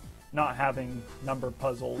not having number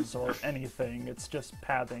puzzles or anything. It's just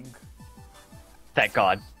pathing. Thank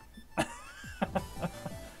God.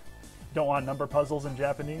 Don't want number puzzles in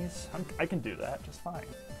Japanese? I can do that just fine.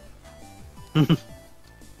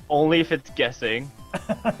 Only if it's guessing.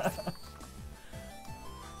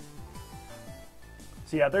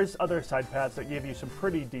 So yeah, there's other side paths that give you some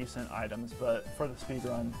pretty decent items, but for the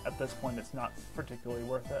speedrun, at this point, it's not particularly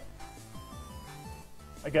worth it.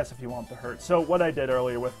 I guess if you want the hurt. So what I did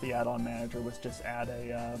earlier with the add-on manager was just add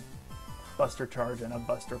a Buster charge and a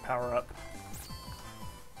Buster power-up,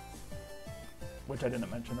 which I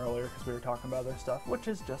didn't mention earlier because we were talking about other stuff, which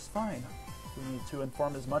is just fine. We need to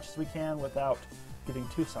inform as much as we can without getting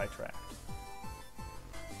too sidetracked.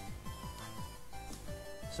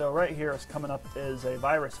 So right here is coming up is a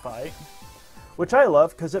virus fight, which I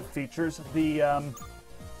love because it features the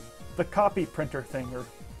copy printer thing, or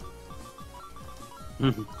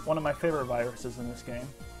one of my favorite viruses in this game.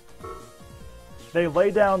 They lay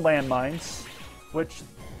down landmines, which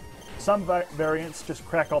some variants just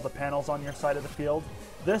crack all the panels on your side of the field.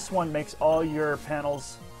 This one makes all the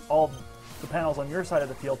panels on your side of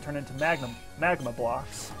the field turn into magma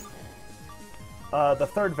blocks. The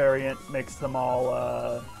third variant makes them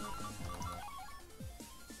all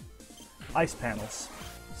ice panels.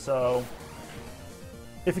 So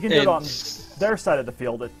if you can do it on their side of the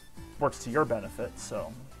field, it works to your benefit.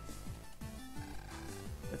 So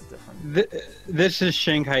it's different. This is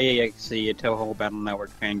Shanghai.EXE, a Toho Battle Network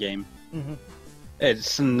fan game. Mm-hmm.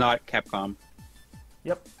 It's not Capcom.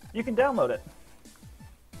 Yep, you can download it.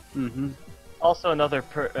 Mm-hmm. Also, another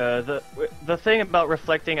the thing about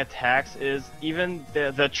reflecting attacks is even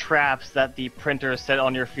the traps that the printer set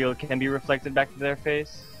on your field can be reflected back to their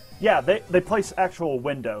face. Yeah, they place actual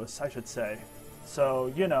windows, I should say.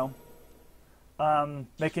 So, you know,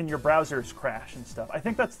 making your browsers crash and stuff. I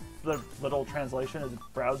think that's the literal translation is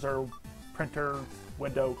browser, printer,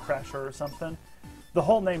 window crasher or something. The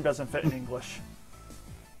whole name doesn't fit in English.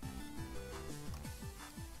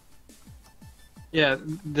 Yeah,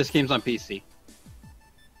 this game's on PC.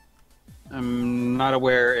 I'm not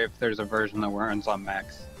aware if there's a version that runs on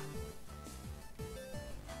Macs.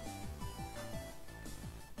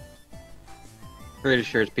 Pretty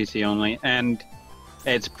sure it's PC only, and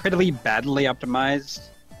it's pretty badly optimized.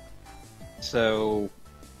 So,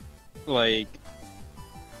 like,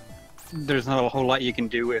 there's not a whole lot you can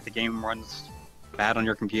do if the game runs bad on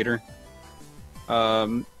your computer.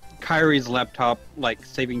 Kyrie's laptop, like,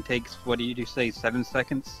 saving takes, what do you say, 7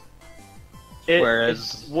 seconds?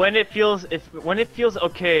 Whereas when it feels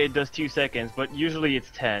okay, it does 2 seconds, but usually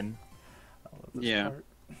it's 10. Yeah.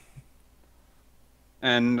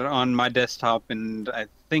 And on my desktop, and I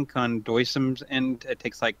think on Doicm's end, it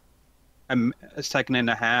takes like a second and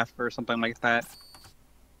a half or something like that.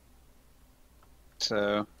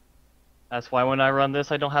 So that's why when I run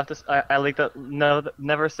this, I don't have to. I like that. No,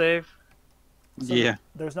 never save. So yeah.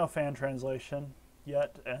 There's no fan translation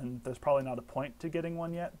yet, and there's probably not a point to getting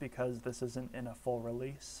one yet because this isn't in a full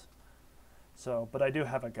release. So, but I do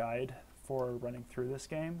have a guide for running through this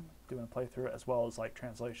game, doing a playthrough, as well as like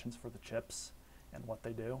translations for the chips and what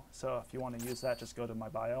they do. So if you want to use that, just go to my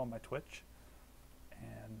bio on my Twitch,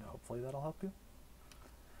 and hopefully that'll help you.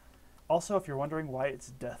 Also, if you're wondering why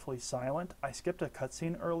it's deathly silent, I skipped a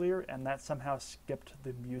cutscene earlier, and that somehow skipped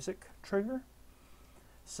the music trigger.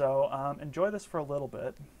 So enjoy this for a little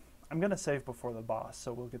bit. I'm going to save before the boss,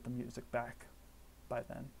 so we'll get the music back by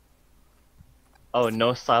then. Oh,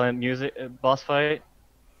 no silent music boss fight?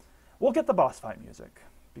 We'll get the boss fight music,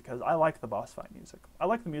 because I like the boss fight music. I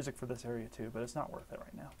like the music for this area too, but it's not worth it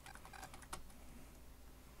right now.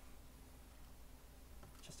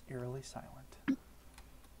 Just eerily silent.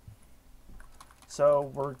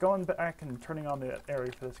 So we're going back and turning on the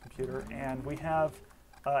area for this computer, and we have,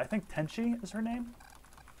 I think Tenchi is her name.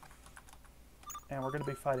 And we're going to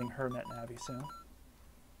be fighting her Net Navi soon.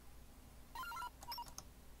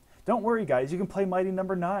 Don't worry, guys. You can play Mighty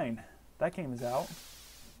Number 9. That game is out.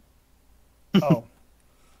 Oh.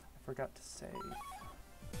 I forgot to save.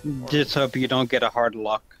 Just hope you don't get a hard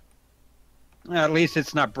lock. At least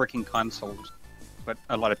it's not bricking consoles, but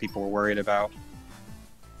a lot of people were worried about.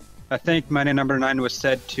 I think Mighty Number 9 was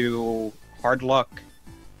set to hard lock.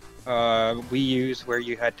 Wii U's where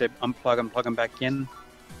you had to unplug and plug them back in.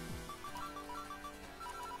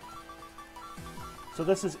 So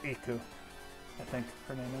this is Iku, I think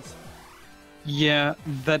her name is. Yeah,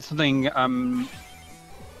 that's something,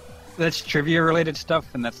 that's trivia-related stuff,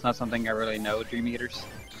 and that's not something I really know, Dream Eaters.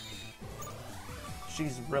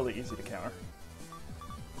 She's really easy to counter.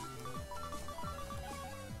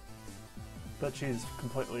 But she's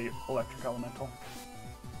completely electric elemental.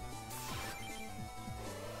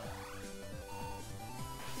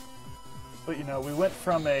 But you know, we went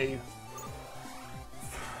from a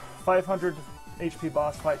 500 HP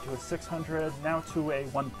boss fight to a 600, now to a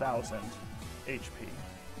 1000 HP.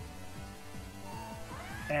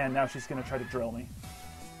 And now she's going to try to drill me.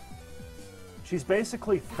 She's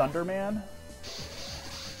basically Thunderman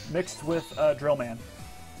mixed with Drillman.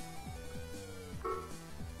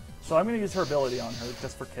 So I'm going to use her ability on her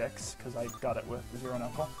just for kicks, because I got it with Zero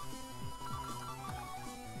Knuckle.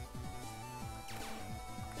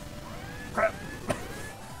 Crap!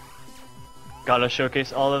 Gotta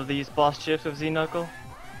showcase all of these boss chips with Z-Knuckle.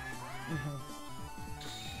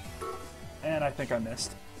 And I think I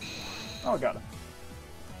missed. Oh, I got him.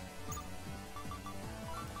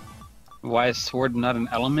 Why is sword not an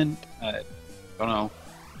element? I don't know.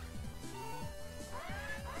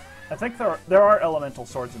 I think there are elemental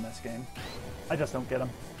swords in this game. I just don't get them.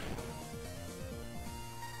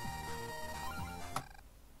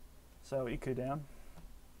 So, Iku down.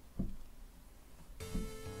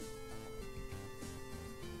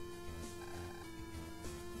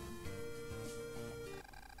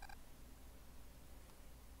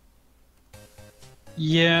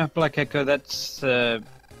 Yeah, Black Echo, that's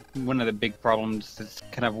one of the big problems. It's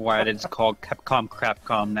kind of why it's called Capcom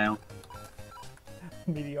Crapcom now.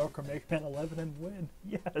 Mediocre Mega Man 11 and win.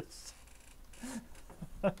 Yes.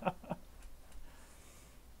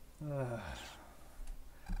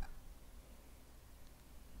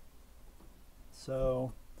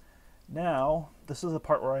 So now this is the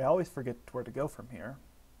part where I always forget where to go from here.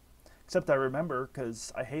 Except I remember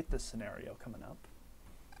because I hate this scenario coming up.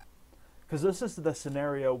 Because this is the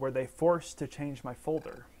scenario where they force to change my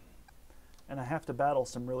folder. And I have to battle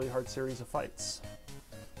some really hard series of fights.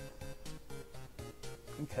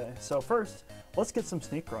 Okay, so first, let's get some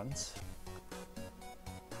sneak runs.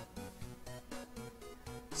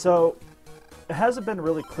 So, it hasn't been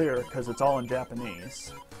really clear because it's all in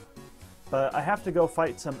Japanese. But I have to go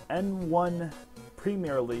fight some N1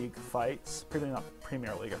 Premier League fights. Probably not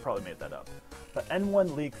Premier League, I probably made that up. But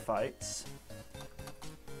N1 League fights.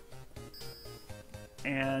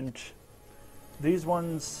 And these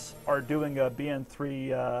ones are doing a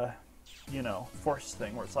BN3, you know, force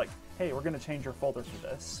thing where it's like, hey, we're going to change your folder for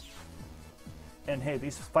this. And hey,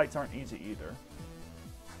 these fights aren't easy either.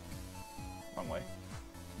 Wrong way.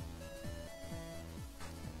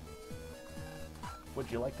 Would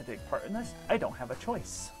you like to take part in this? I don't have a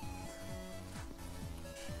choice.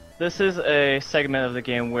 This is a segment of the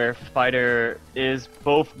game where fighter is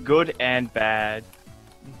both good and bad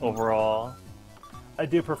overall. I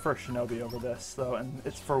do prefer Shinobi over this, though, and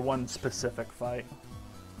it's for one specific fight.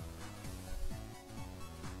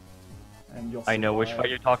 And you'll see I know which why. fight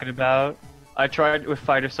you're talking about. I tried with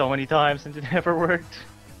fighter so many times and it never worked.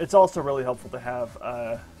 It's also really helpful to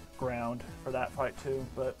have ground for that fight, too,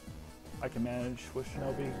 but I can manage with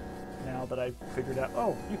Shinobi now that I've figured out,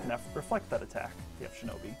 oh, you can reflect that attack if you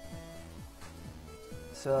have Shinobi.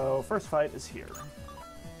 So, first fight is here.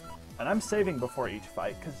 And I'm saving before each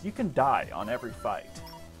fight, because you can die on every fight.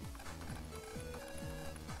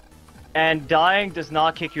 And dying does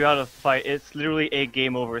not kick you out of the fight, it's literally a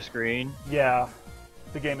game over screen. Yeah,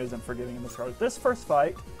 the game isn't forgiving in this regard. This first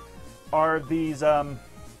fight are these, I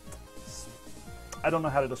don't know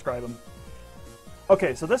how to describe them.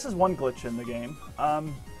 Okay, so this is one glitch in the game.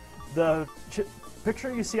 The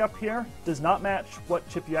picture you see up here does not match what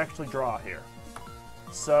chip you actually draw here.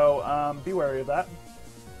 So, be wary of that.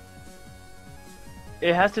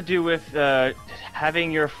 It has to do with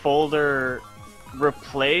having your folder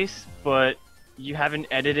replaced, but you haven't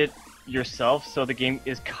edited yourself, so the game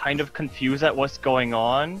is kind of confused at what's going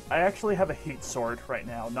on. I actually have a heat sword right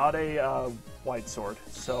now, not a wide sword.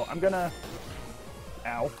 So I'm gonna,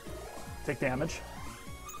 ow, take damage.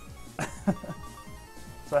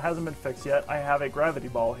 So it hasn't been fixed yet. I have a gravity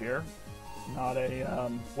ball here, not a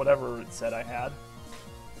whatever it said I had.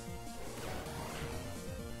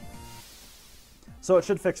 So it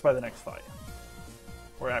should fix by the next fight,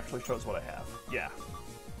 where it actually shows what I have. Yeah.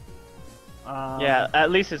 Yeah,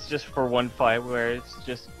 at least it's just for one fight where it's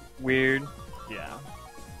just weird. Yeah.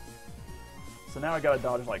 So now I gotta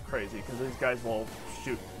dodge like crazy, because these guys will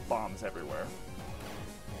shoot bombs everywhere.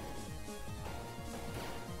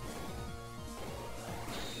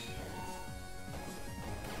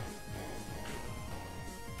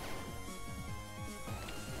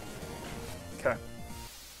 Okay.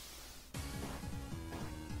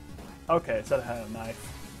 Okay, it said I had a knife.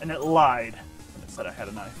 And it lied when it said I had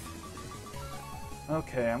a knife.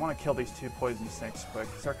 Okay, I want to kill these two poison snakes quick,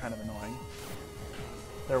 because they're kind of annoying.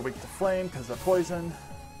 They're weak to flame because they're poison.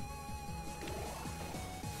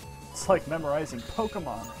 It's like memorizing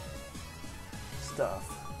Pokemon stuff,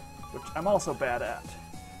 which I'm also bad at.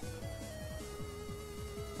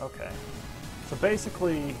 Okay. So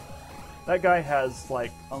basically, that guy has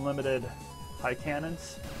like unlimited high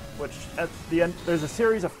cannons, which at the end, there's a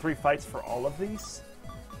series of 3 fights for all of these.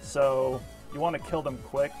 So you want to kill them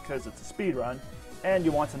quick because it's a speed run. And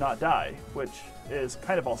you want to not die, which is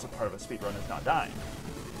kind of also part of a speedrun, is not dying.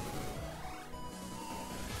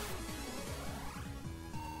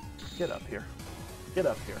 Get up here. Get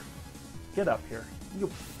up here. Get up here.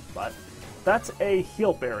 You butt. That's a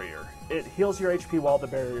heal barrier. It heals your HP while the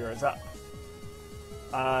barrier is up.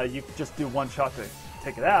 You just do one shot to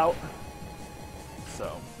take it out.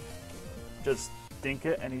 So, just dink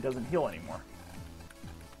it and he doesn't heal anymore.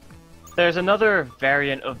 There's another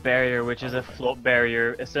variant of barrier, which is a float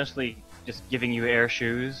barrier, essentially just giving you air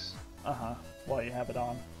shoes. Uh-huh, while you have it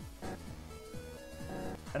on.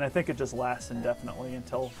 And I think it just lasts indefinitely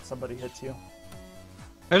until somebody hits you.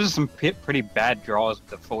 There's some pretty bad draws with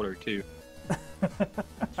the folder, too.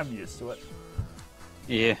 I'm used to it.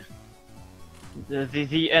 Yeah. The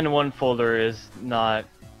N1 folder is not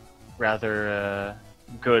rather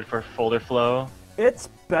good for folder flow. It's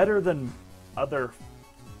better than other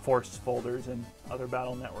forced folders in other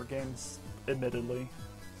Battle Network games, admittedly.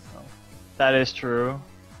 So. That is true.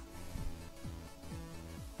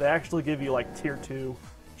 They actually give you like tier 2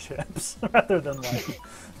 chips rather than like,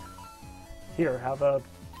 here, have a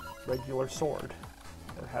regular sword,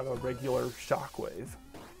 or have a regular shockwave,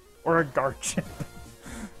 or a guard chip.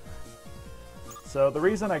 So the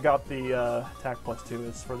reason I got the attack +2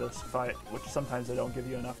 is for this fight, which sometimes they don't give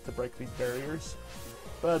you enough to break these barriers,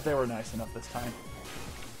 but they were nice enough this time.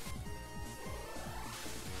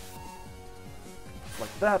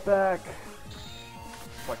 Flick that back.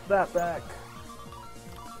 Flick that back.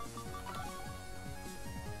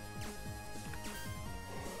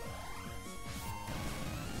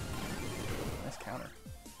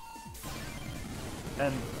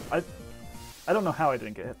 And I don't know how I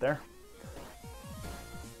didn't get hit there.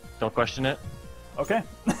 Don't question it. Okay.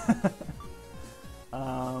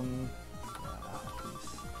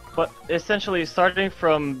 But essentially, starting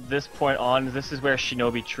from this point on, this is where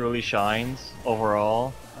Shinobi truly shines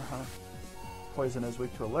overall. Poison is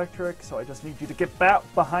weak to electric, so I just need you to get back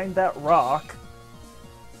behind that rock.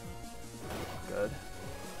 Good.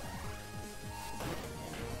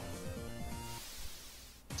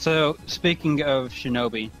 So, speaking of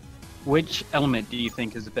Shinobi, which element do you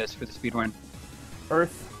think is the best for the speedrun?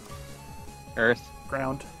 Earth, Earth?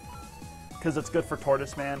 ground. Because it's good for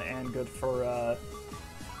Tortoise Man and good for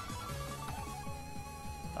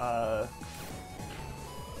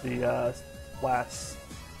the last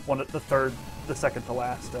one, the second to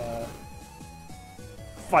last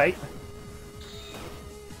fight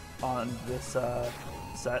on this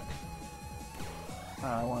set.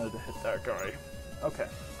 I wanted to hit that guy. Okay.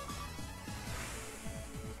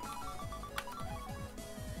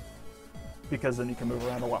 Because then you can move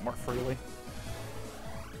around a lot more freely.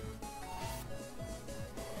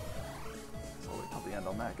 So wait till the end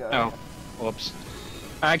on that guy. Oh, whoops.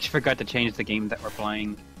 I actually forgot to change the game that we're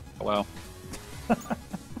playing. Oh, well.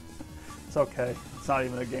 It's okay. It's not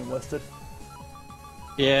even a game listed.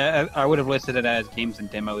 Yeah, I would have listed it as games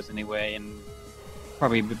and demos anyway, and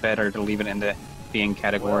probably be better to leave it in the being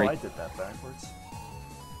category. Well, I did that backwards.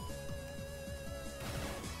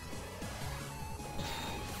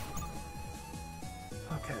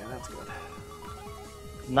 Okay, that's good.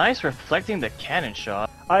 Nice reflecting the cannon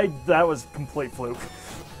shot. That was complete fluke.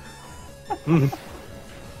 I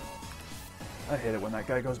hate it when that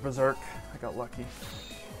guy goes berserk. I got lucky.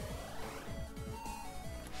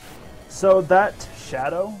 So that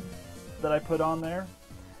shadow that I put on there,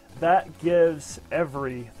 that gives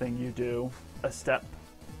everything you do a step,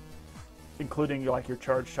 including like your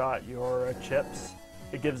charge shot, your chips.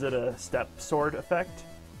 It gives it a step sword effect,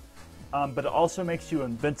 but it also makes you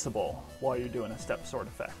invincible while you're doing a step sword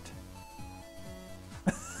effect.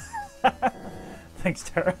 Thanks,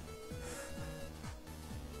 Tara.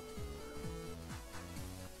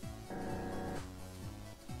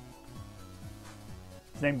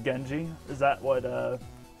 His name Genji. Is that what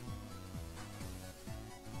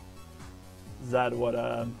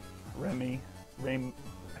Remu?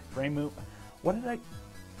 What did I?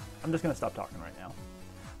 I'm just gonna stop talking right now.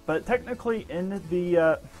 But technically, in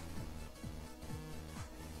the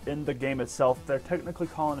game itself, they're technically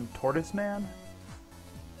calling him Tortoise Man,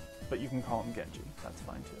 but you can call him Genji. That's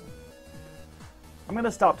fine too. I'm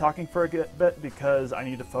gonna stop talking for a bit because I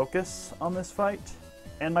need to focus on this fight,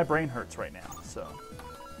 and my brain hurts right now. So.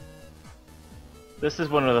 This is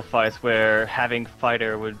one of the fights where having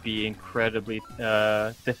fighter would be incredibly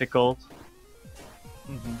difficult.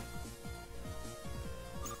 Mm-hmm.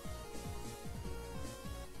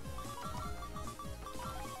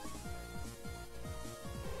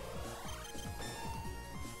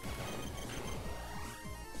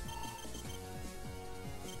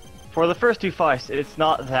 For the first two fights, it's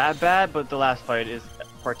not that bad, but the last fight is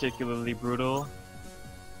particularly brutal.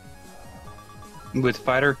 With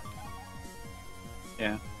fighter?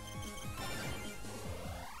 Yeah.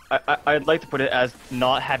 I'd like to put it as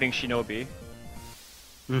not having Shinobi.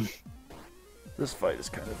 This fight is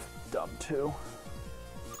kind of dumb too.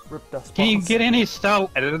 Rip dust Can you balls. get any style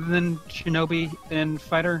other than Shinobi in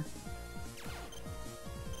fighter?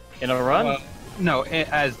 In a run? No,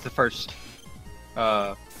 as the first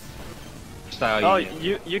style Oh,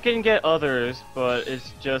 you get. you can get others, but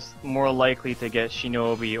it's just more likely to get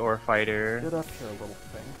Shinobi or fighter. Get up here, little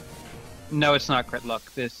thing. No, it's not crit luck.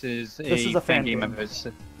 This is a fan game of its.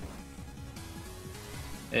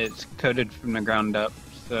 It's coded from the ground up,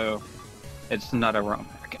 so it's not a ROM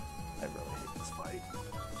hack. I really hate this fight.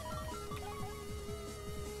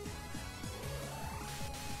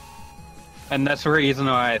 And that's the reason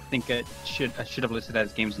why I think I should have listed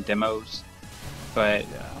as games and demos. But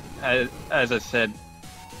Yeah. as I said,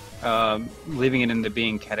 leaving it in the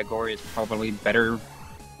being category is probably better,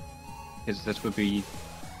 because this would be,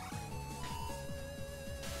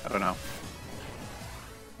 I don't know.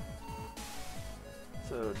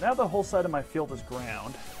 So now the whole side of my field is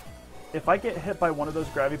ground. If I get hit by one of those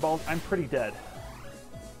gravity balls, I'm pretty dead.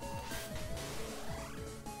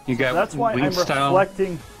 You got That's why wing I'm style.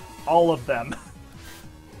 reflecting all of them.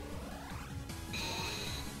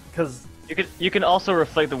 Because You can also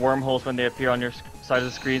reflect the wormholes when they appear on your side of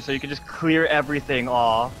the screen, so you can just clear everything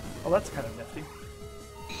off. oh, that's kind of nifty.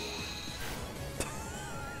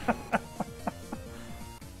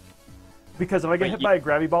 Because if I get hit by a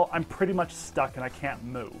gravity ball, I'm pretty much stuck and I can't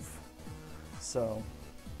move. So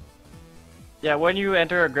Yeah, when you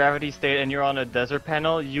enter a gravity state and you're on a desert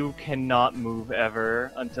panel, you cannot move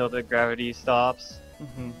ever until the gravity stops.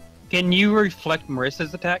 Mm-hmm. Can you reflect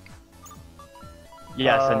Marissa's attack?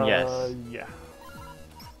 Yes and yes. Yeah.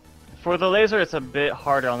 For the laser, it's a bit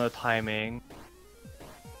harder on the timing.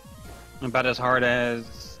 About as hard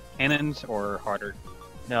as cannons, or harder?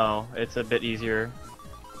 No, it's a bit easier.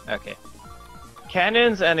 Okay.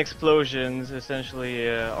 Cannons and explosions essentially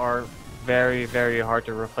are very, very hard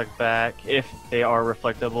to reflect back if they are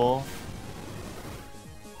reflectable.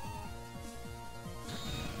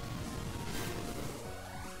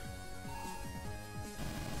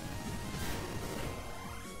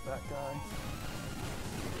 That guy.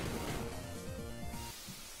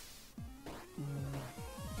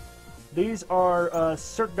 These are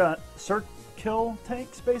circ-kill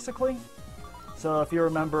tanks, basically. So if you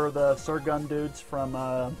remember the Surgun dudes from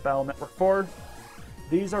Battle Network 4,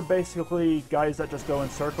 these are basically guys that just go in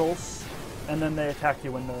circles, and then they attack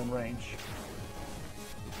you when they're in range.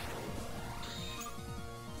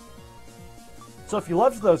 So if you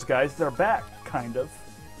loved those guys, they're back, kind of.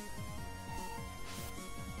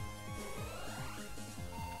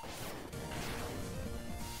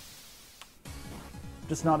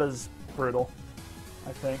 Just not as brutal,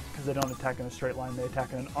 I think, because they don't attack in a straight line, they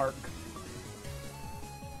attack in an arc.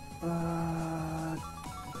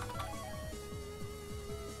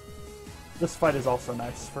 This fight is also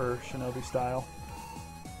nice for Shinobi style,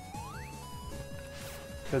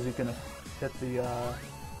 because you can hit the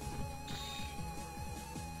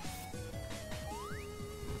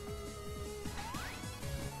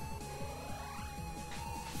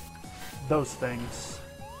those things.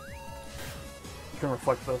 You can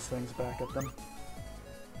reflect those things back at them.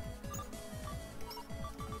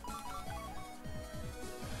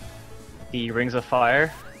 The Rings of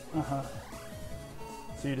Fire. Uh-huh.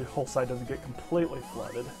 So your whole side doesn't get completely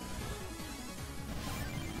flooded.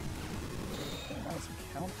 Okay, that doesn't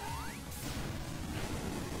count.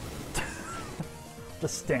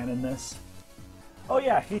 Just stand in this. Oh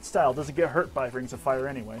yeah, Heat Style doesn't get hurt by Rings of Fire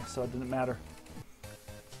anyway, so it didn't matter.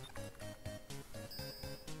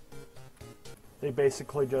 They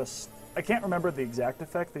basically just... I can't remember the exact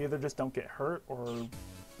effect. They either just don't get hurt or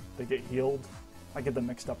they get healed. I get them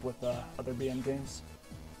mixed up with other BN games.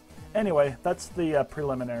 Anyway, that's the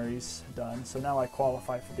preliminaries done, so now I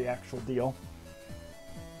qualify for the actual deal.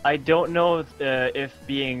 I don't know if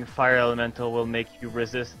being Fire Elemental will make you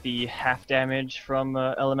resist the half damage from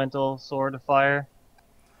Elemental Sword of Fire.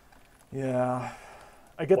 Yeah,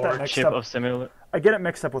 I get Or that mixed chip up. of similar. I get it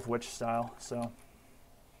mixed up with Witch Style, so.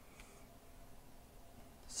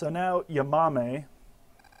 So now Yamame,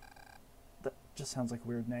 that just sounds like a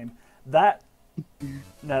weird name. That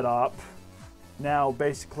NetOp now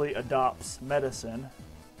basically adopts Medicine,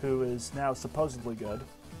 who is now supposedly good.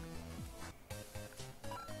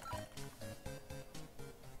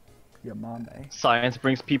 Yamame. Science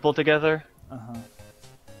brings people together. Uh-huh.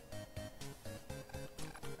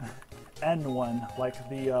 N1, like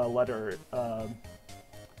the letter,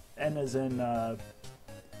 N is in,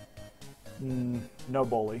 no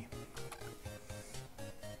bully.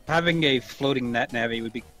 Having a floating net navi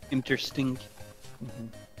would be interesting. Mm-hmm.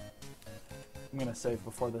 I'm gonna save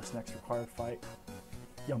before this next required fight.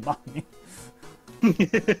 Yamami.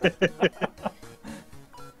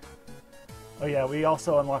 Oh yeah, we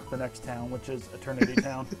also unlocked the next town, which is Eternity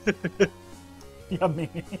Town. Yummy.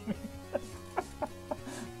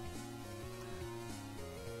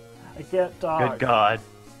 I can't talk. Good God.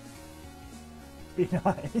 Be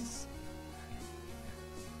nice.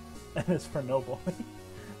 And it's for no bully.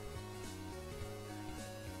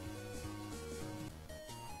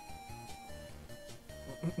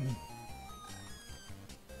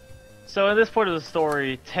 So in this part of the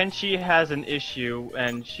story, Tenchi has an issue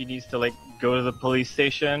and she needs to like go to the police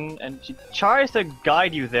station, and she tries to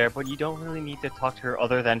guide you there, but you don't really need to talk to her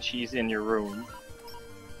other than she's in your room.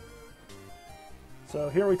 So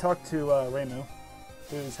here we talk to Reimu,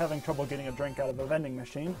 who's having trouble getting a drink out of a vending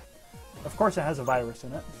machine. Of course it has a virus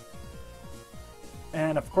in it.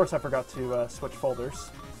 And of course I forgot to switch folders,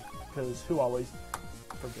 because who always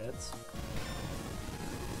forgets?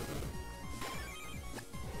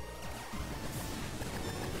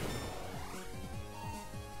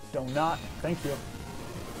 Donut, thank you.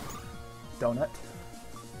 Donut.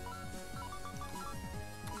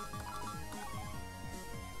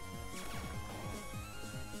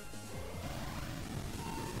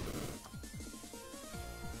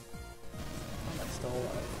 Am I still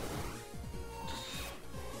alive?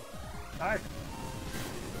 Hi.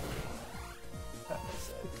 That's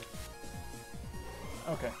it.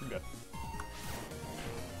 Okay, I'm good.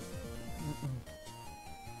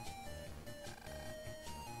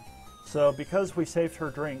 So because we saved her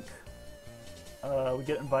drink, we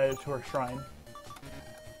get invited to her shrine.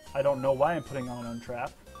 I don't know why I'm putting on an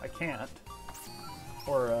untrap. I can't.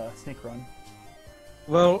 Or sneak run.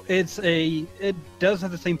 Well, it does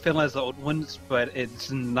have the same feel as the old ones, but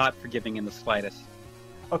it's not forgiving in the slightest.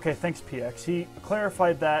 Okay, thanks PX. He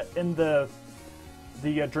clarified that in the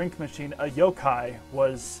drink machine, a yokai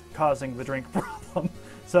was causing the drink problem.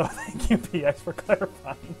 So thank you PX for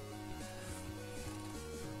clarifying.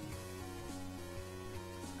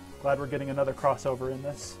 Glad we're getting another crossover in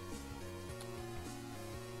this.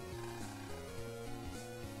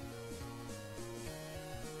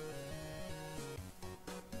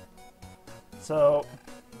 So,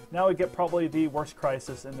 now we get probably the worst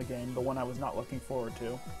crisis in the game, the one I was not looking forward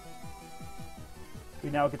to.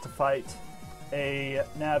 We now get to fight a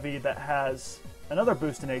Navi that has another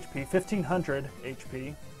boost in HP, 1500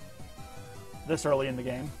 HP, this early in the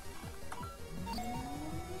game.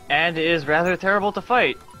 And it is rather terrible to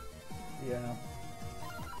fight. Yeah.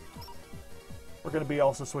 We're going to be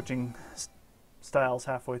also switching styles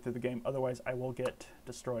halfway through the game, otherwise I will get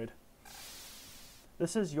destroyed.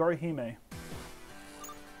 This is Yorihime.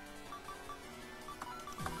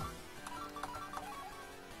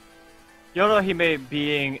 Yorihime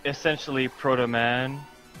being essentially Proto-Man.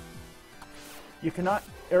 You cannot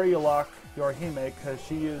area lock Yorihime because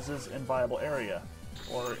she uses inviolable area,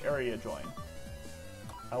 or area join.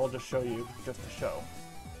 I will just show you, just to show.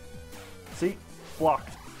 See?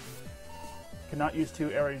 Blocked. Cannot use two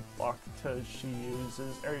area lock because she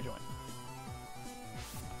uses area join.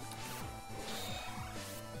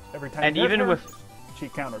 Every time And you hit even her, with she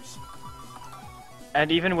counters. And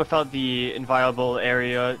even without the inviolable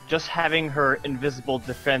area, just having her invisible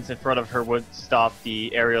defense in front of her would stop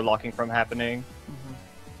the area locking from happening.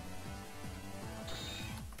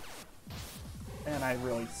 And I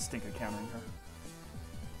really stink at countering her.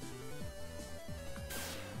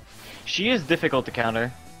 She is difficult to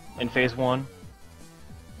counter in phase 1.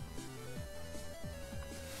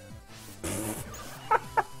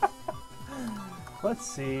 Let's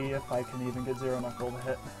see if I can even get Zero Knuckle to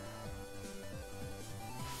hit.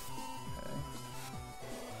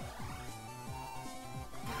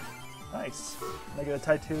 Nice. Negative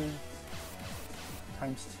tie 2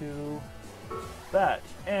 times 2. That.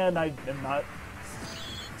 And I am not.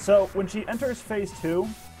 So when she enters phase 2,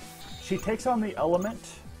 she takes on the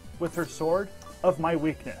element with her sword of my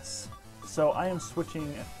weakness. So I am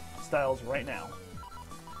switching styles right now.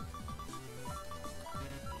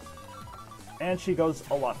 And she goes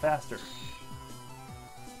a lot faster.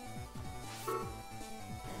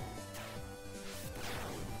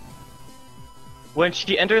 When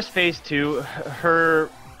she enters phase 2,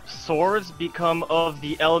 her swords become of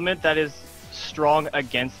the element that is strong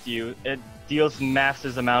against you. It deals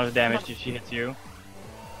massive amount of damage if she hits you.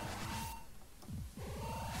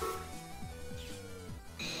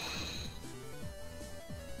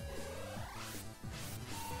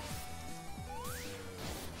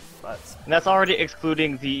 And that's already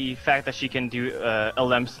excluding the fact that she can do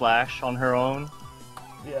LM slash on her own.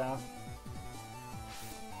 Yeah.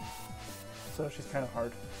 So she's kind of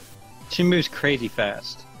hard. She moves crazy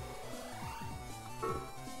fast.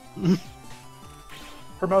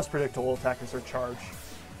 Her most predictable attack is her charge.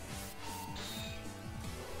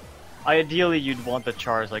 Ideally, you'd want the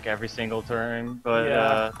charge like every single turn, but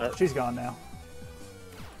yeah, she's gone now.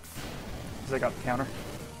 Because I got the counter.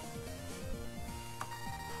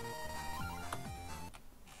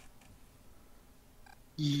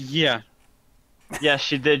 Yeah. Yes,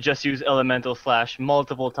 she did just use elemental slash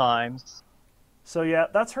multiple times. So yeah,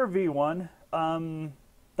 that's her V1.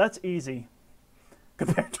 That's easy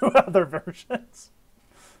compared to other versions.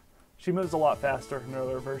 She moves a lot faster in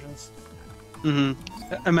other versions.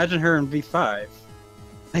 Mm-hmm. Imagine her in V5.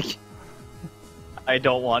 Like, I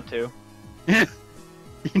don't want to.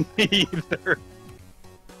 neither.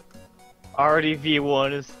 Already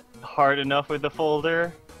V1 is hard enough with the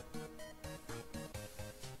folder.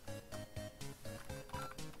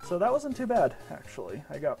 So that wasn't too bad, actually.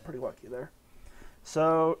 I got pretty lucky there.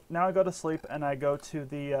 So now I go to sleep and I go to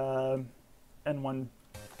the N1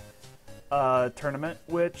 tournament,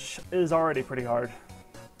 which is already pretty hard.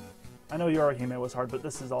 I know Yorihime was hard, but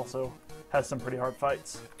this is also has some pretty hard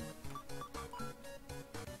fights.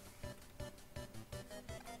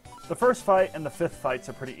 The first fight and the fifth fights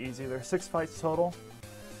are pretty easy. There's 6 fights total.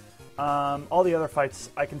 All the other fights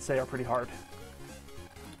I can say are pretty hard.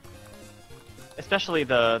 Especially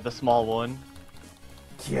the small one.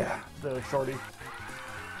 Yeah, the shorty.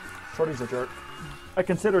 Shorty's a jerk. I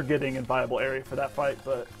considered getting inviolable area for that fight,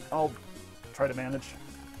 but I'll try to manage.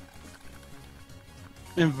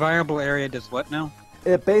 Inviolable area does what now?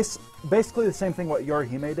 It basically the same thing what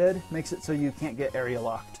Yorihime did. Makes it so you can't get area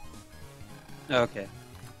locked. Okay.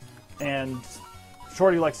 And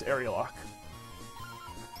Shorty likes area lock.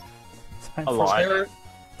 Time A for- lot. time for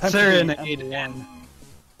the Serenade MMBN. and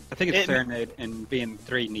I think it's Serenade and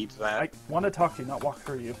BN3 needs that. I want to talk to you, not walk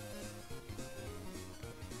through you.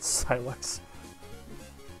 Silex.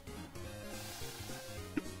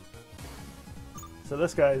 So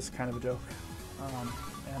this guy is kind of a joke.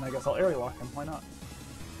 And I guess I'll area lock him. Why not?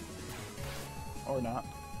 Or not.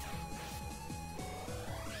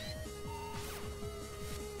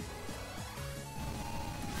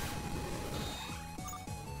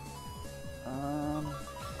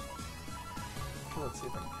 Let's see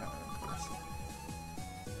if I can counter him first.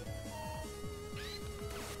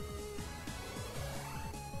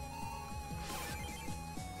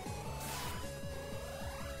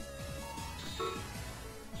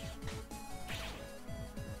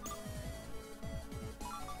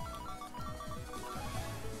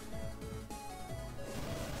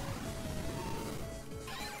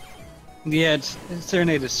 Yeah,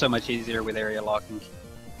 Serenade is so much easier with area locking.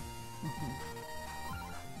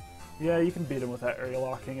 Yeah, you can beat him with that area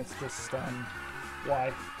locking. It's just,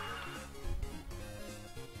 why?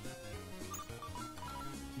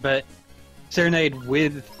 But Serenade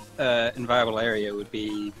with Inviolable Area would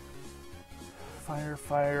be...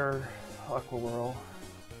 Fire, Aqua Whirl.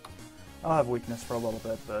 I'll have weakness for a little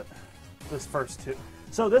bit, but this first two...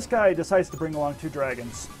 So this guy decides to bring along 2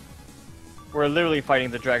 dragons. We're literally fighting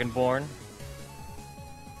the Dragonborn.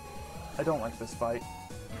 I don't like this fight.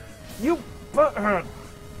 You butthurt!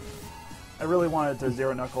 I really wanted to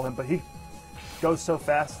zero knuckle him, but he goes so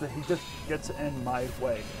fast that he just gets in my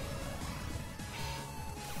way.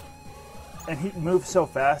 And he moves so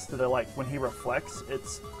fast that when he reflects,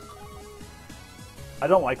 it's... I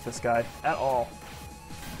don't like this guy at all.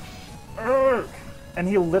 Urgh! And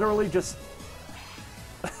he literally just...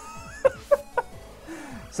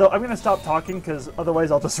 So I'm going to stop talking because otherwise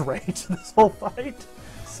I'll just rage this whole fight.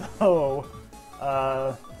 So,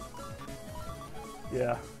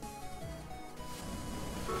 yeah.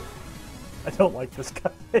 I don't like this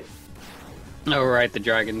guy. Oh, right, the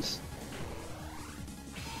dragons.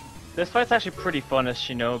 This fight's actually pretty fun as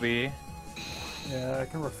Shinobi. Yeah, I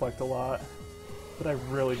can reflect a lot. But I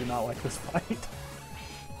really do not like this fight.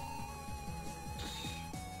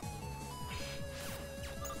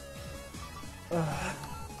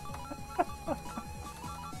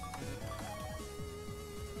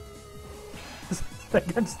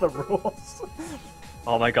 Against the rules.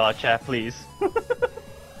 Oh my god, chat, please.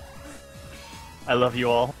 I love you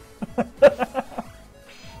all.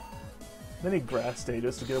 Then he grass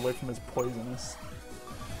stages to get away from his poisonous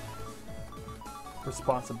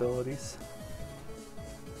responsibilities.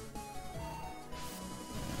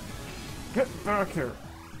 Get back here!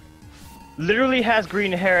 Literally has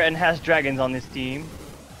green hair and has dragons on this team.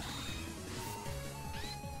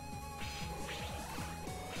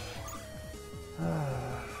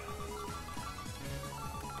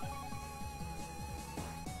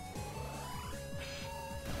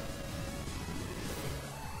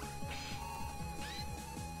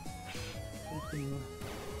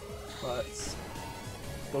 Let's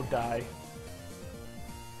go die.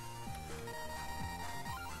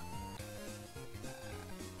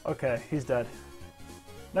 Okay, he's dead.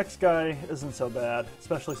 Next guy isn't so bad,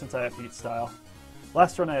 especially since I have heat style.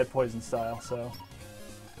 Last run I had poison style, so...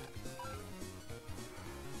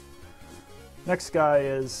 Next guy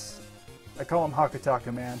is... I call him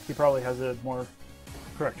Hakutaka Man. He probably has a more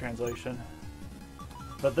correct translation.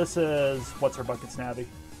 But this is What's Her Bucket Snabby.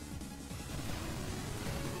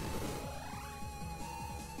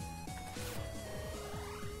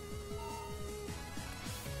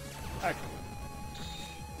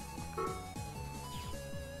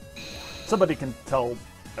 Somebody can tell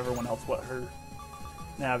everyone else what her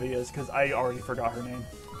Navi is, because I already forgot her name.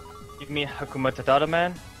 You mean Hakuma Tatada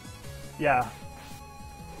Man? Yeah.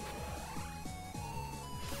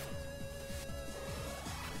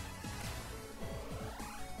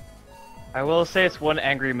 I will say it's one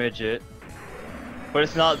angry midget, but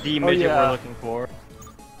it's not the midget yeah. we're looking for.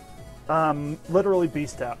 Literally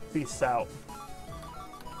beasts out.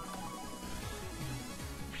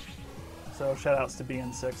 So shoutouts to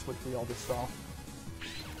BN6, which we all just saw.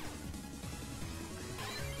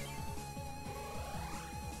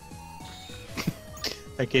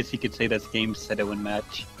 I guess you could say that's game set to win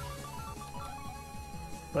match.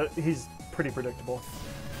 But he's pretty predictable.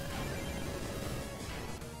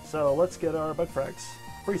 So let's get our bug frags.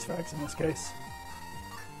 Freeze frags in this case.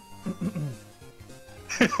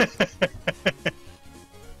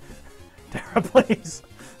 Tara, please.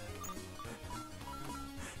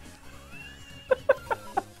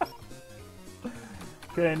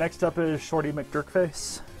 Okay, next up is Shorty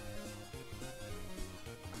McDirkface.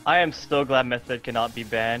 I am still glad Method cannot be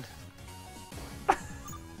banned.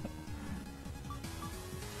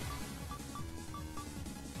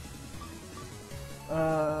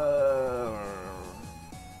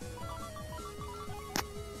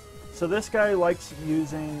 So this guy likes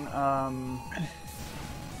using a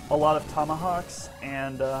lot of tomahawks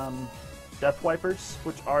and death wipers,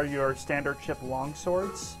 which are your standard chip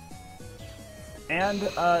longswords, and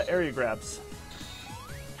area grabs.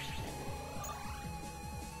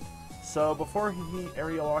 So before he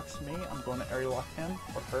area locks me, I'm going to area lock him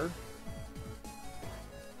or her,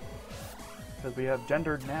 because we have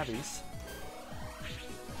gendered navies.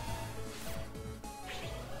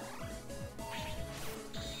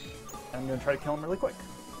 I'm going to try to kill him really quick.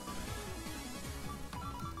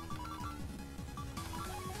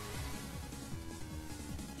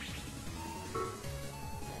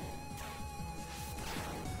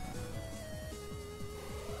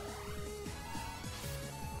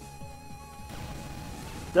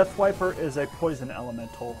 Death Wiper is a poison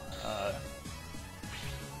elemental.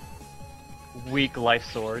 Weak life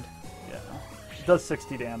sword. Yeah, it does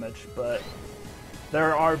 60 damage, but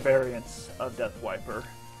there are variants of Death Wiper.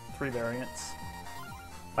 3 variants.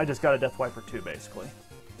 I just got a Death Wiper 2, basically.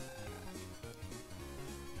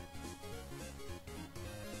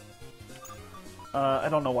 I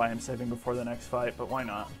don't know why I'm saving before the next fight, but why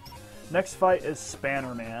not? Next fight is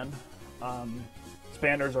Spanner Man.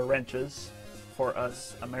 Spanners are wrenches for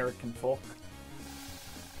us American folk.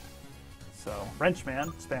 So, Wrench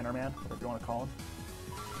Man, Spanner Man, whatever you want to call him.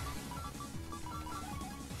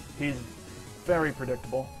 He's very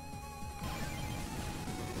predictable.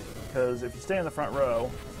 Because if you stay in the front row,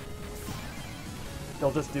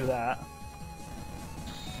 he'll just do that.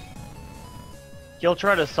 He'll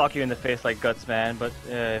try to sock you in the face like Gutsman, but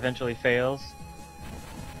eventually fails.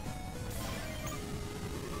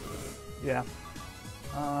 Yeah.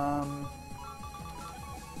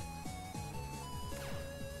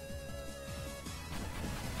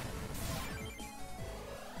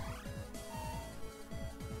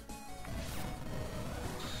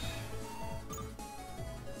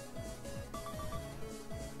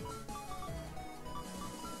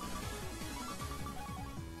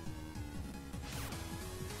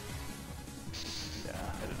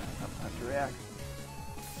 React.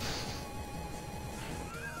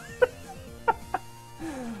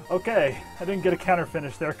 Okay, I didn't get a counter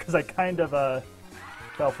finish there because I kind of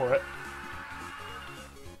fell for it.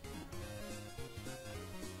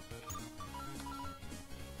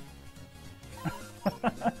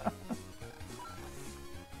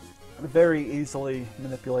 Very easily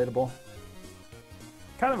manipulatable.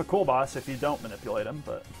 Kind of a cool boss if you don't manipulate him,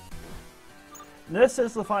 but... This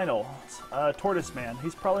is the final. Tortoise Man.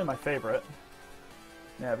 He's probably my favorite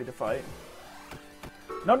Navi to fight.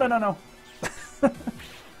 No, no, no, no.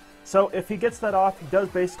 So if he gets that off, he does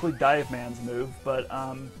basically Dive Man's move, but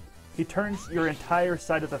he turns your entire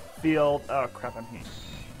side of the field... Oh, crap, I'm heat.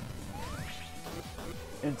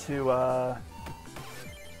 Into,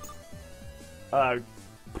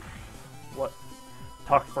 what?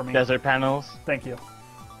 Talk for me. Desert panels. Thank you.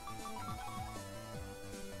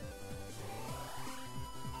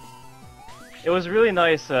 It was really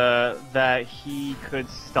nice that he could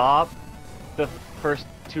stop the first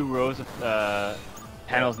 2 rows of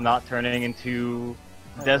panels not turning into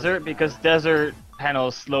desert, because desert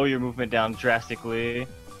panels slow your movement down drastically.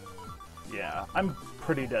 Yeah, I'm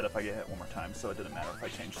pretty dead if I get hit one more time, so it didn't matter if I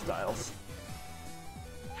change styles.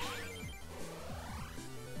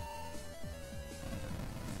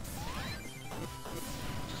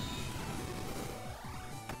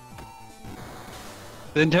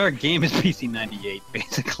 The entire game is PC98,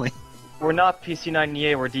 basically. We're not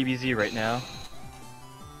PC98, we're DBZ right now.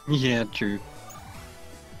 Yeah, true.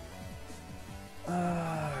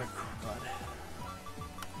 Crud.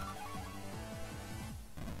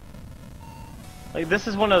 Like, this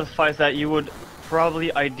is one of the fights that you would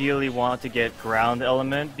probably ideally want to get ground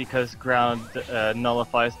element, because ground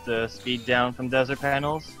nullifies the speed down from desert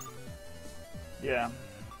panels. Yeah.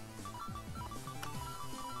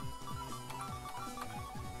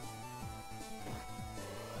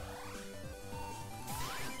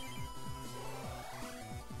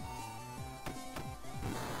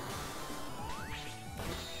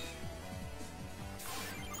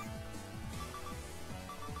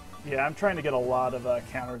 Yeah, I'm trying to get a lot of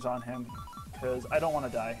counters on him, because I don't want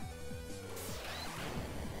to die.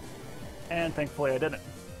 And thankfully I didn't.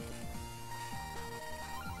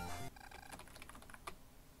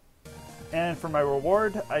 And for my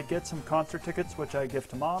reward, I get some concert tickets, which I give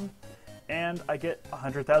to Mom, and I get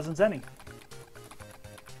 100,000 zenny.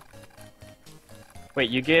 Wait,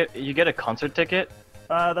 you get a concert ticket?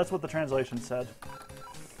 That's what the translation said.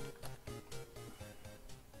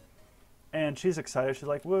 And she's excited. She's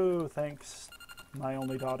like, "Woo, thanks, my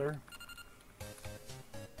only daughter."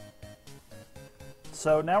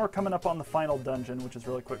 So now we're coming up on the final dungeon, which is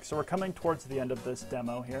really quick. So we're coming towards the end of this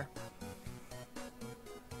demo here.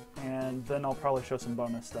 And then I'll probably show some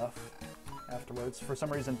bonus stuff afterwards. For some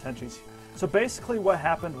reason, Tenchi's... So basically what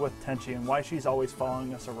happened with Tenchi and why she's always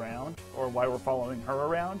following us around, or why we're following her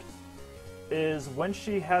around, is when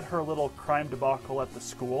she had her little crime debacle at the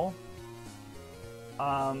school,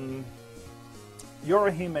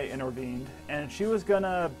 Yorihime intervened, and she was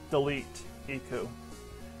gonna delete Iku.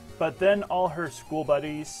 But then all her school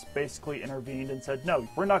buddies basically intervened and said, "No,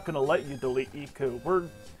 we're not gonna let you delete Iku.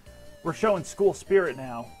 We're showing school spirit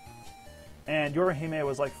now." And Yorihime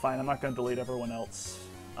was like, "Fine, I'm not gonna delete everyone else."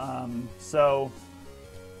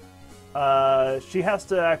 She has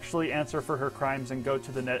to actually answer for her crimes and go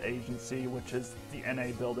to the net agency, which is the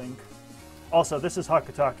NA building. Also, this is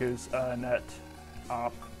Hakutaku's net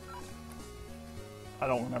op. I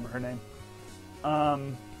don't remember her name.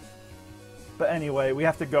 But anyway, we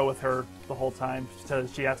have to go with her the whole time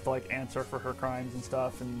because she has to like answer for her crimes and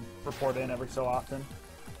stuff and report in every so often.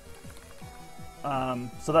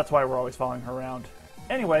 So that's why we're always following her around.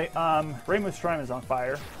 Anyway, Reimu's shrine is on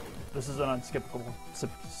fire. This is an unskippable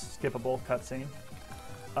cutscene.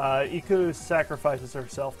 Iku sacrifices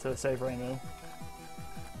herself to save Reimu.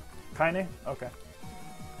 Kaine? Okay.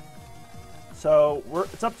 So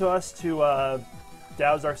it's up to us to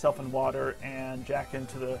douse ourselves in water and jack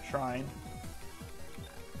into the shrine.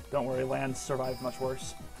 Don't worry, Land survived much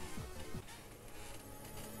worse.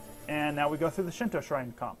 And now we go through the Shinto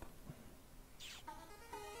Shrine comp.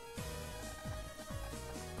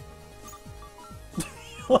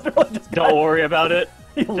 Don't worry about it.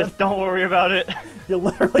 Just don't worry about it. You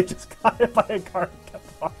literally just got hit by a car and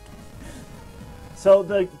kept walking. So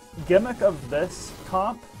the gimmick of this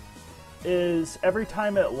comp is every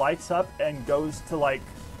time it lights up and goes to like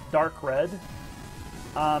dark red,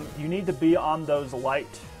 you need to be on those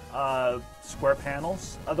light square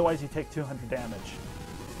panels, otherwise you take 200 damage.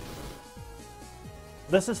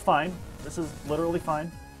 This is fine. This is literally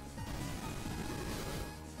fine.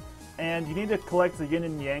 And you need to collect the yin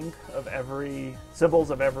and yang of every symbols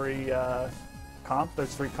of every comp.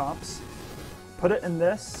 There's 3 comps. Put it in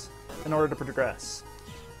this in order to progress.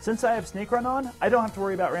 Since I have sneak run on, I don't have to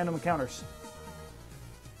worry about random encounters.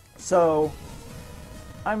 So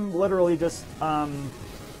I'm literally just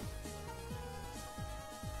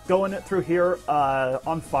going it through here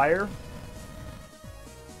on fire,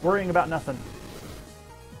 worrying about nothing.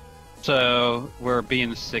 So we're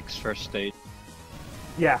BN6 first stage.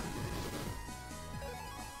 Yeah.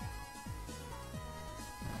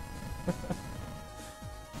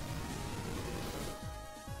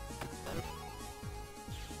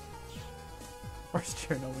 Where's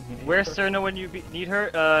Cherno when you need Where's her? Serna when you need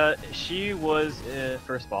her? She was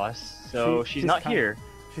first boss, so she's not here.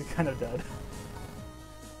 She's kind of dead.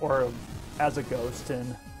 Or as a ghost in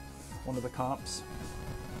one of the comps.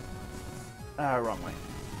 Wrong way.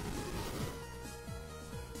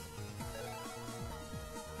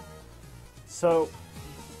 So,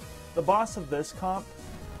 the boss of this comp,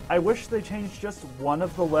 I wish they changed just one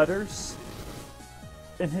of the letters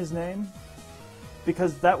in his name,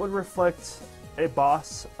 because that would reflect a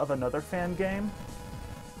boss of another fan game.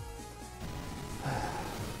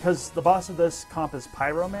 Because the boss of this comp is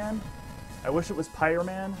Pyroman. I wish it was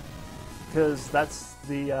Pyroman, because that's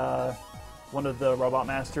the one of the robot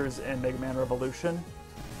masters in Mega Man Revolution,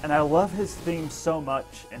 and I love his theme so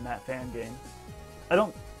much in that fan game. I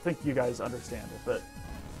don't think you guys understand it, but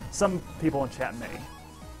some people in chat may.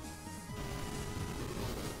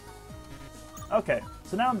 Okay,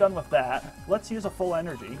 so now I'm done with that. Let's use a full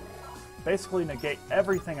energy. Basically negate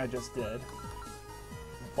everything I just did.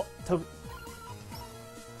 To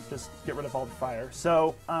just get rid of all the fire.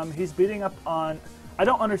 So, he's beating up on... I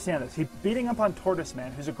don't understand this. He's beating up on Tortoise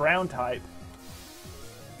Man, who's a ground type.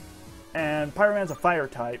 And Pyroman's a fire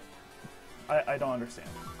type. I don't understand.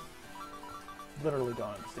 Literally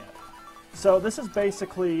don't understand. So this is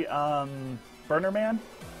basically Burner Man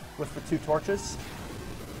with the 2 torches.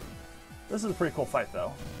 This is a pretty cool fight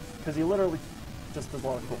though, because he literally just does a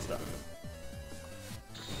lot of cool stuff.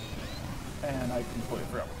 And I completely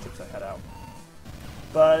forgot what chips I had out.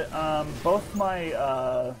 But both my...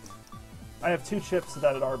 I have 2 chips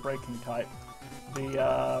that are breaking type.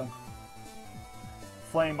 The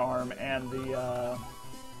flame arm and the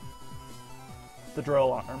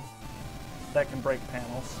drill arm that can break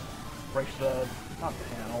panels. Break the... not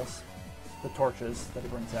the panels, the torches that he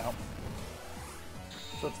brings out.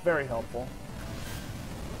 So it's very helpful.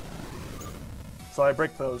 So I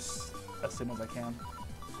break those as soon as I can.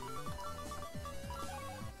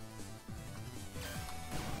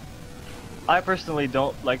 I personally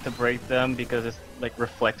don't like to break them because it's like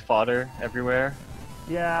reflect fodder everywhere.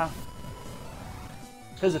 Yeah.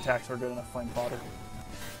 His attacks are good enough flame fodder.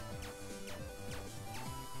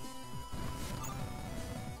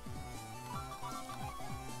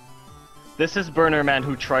 This is Burner Man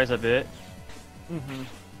who tries a bit. Mm-hmm.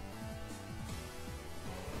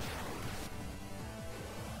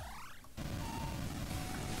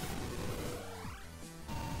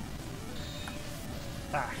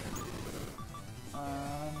 Ah.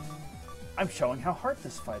 I'm showing how hard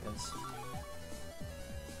this fight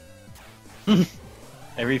is.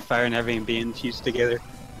 Every fire and every being fused together.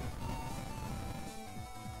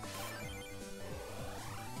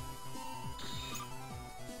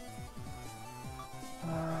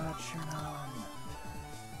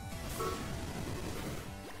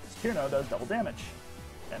 Cherno does double damage,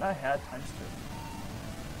 and I had ×3.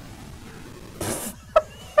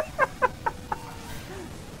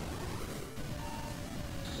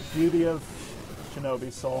 The beauty of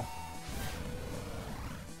Shinobi Soul.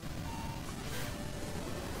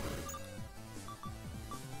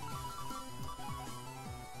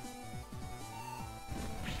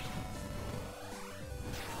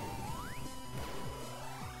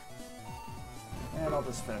 And I'll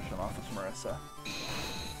just finish him off with Marissa.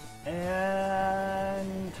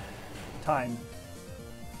 And time.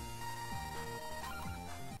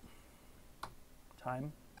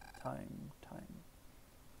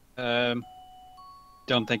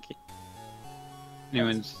 Don't think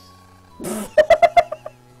anyone's. It's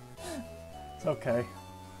okay.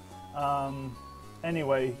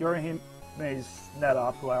 Anyway, Yorihime's net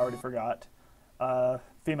op, who I already forgot,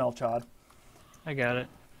 female Chad, I got it.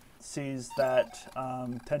 sees that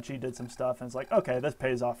Tenchi did some stuff and is like, okay, this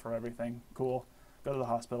pays off for everything. Cool. Go to the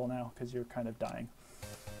hospital now because you're kind of dying.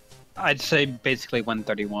 I'd say basically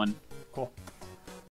 131. Cool.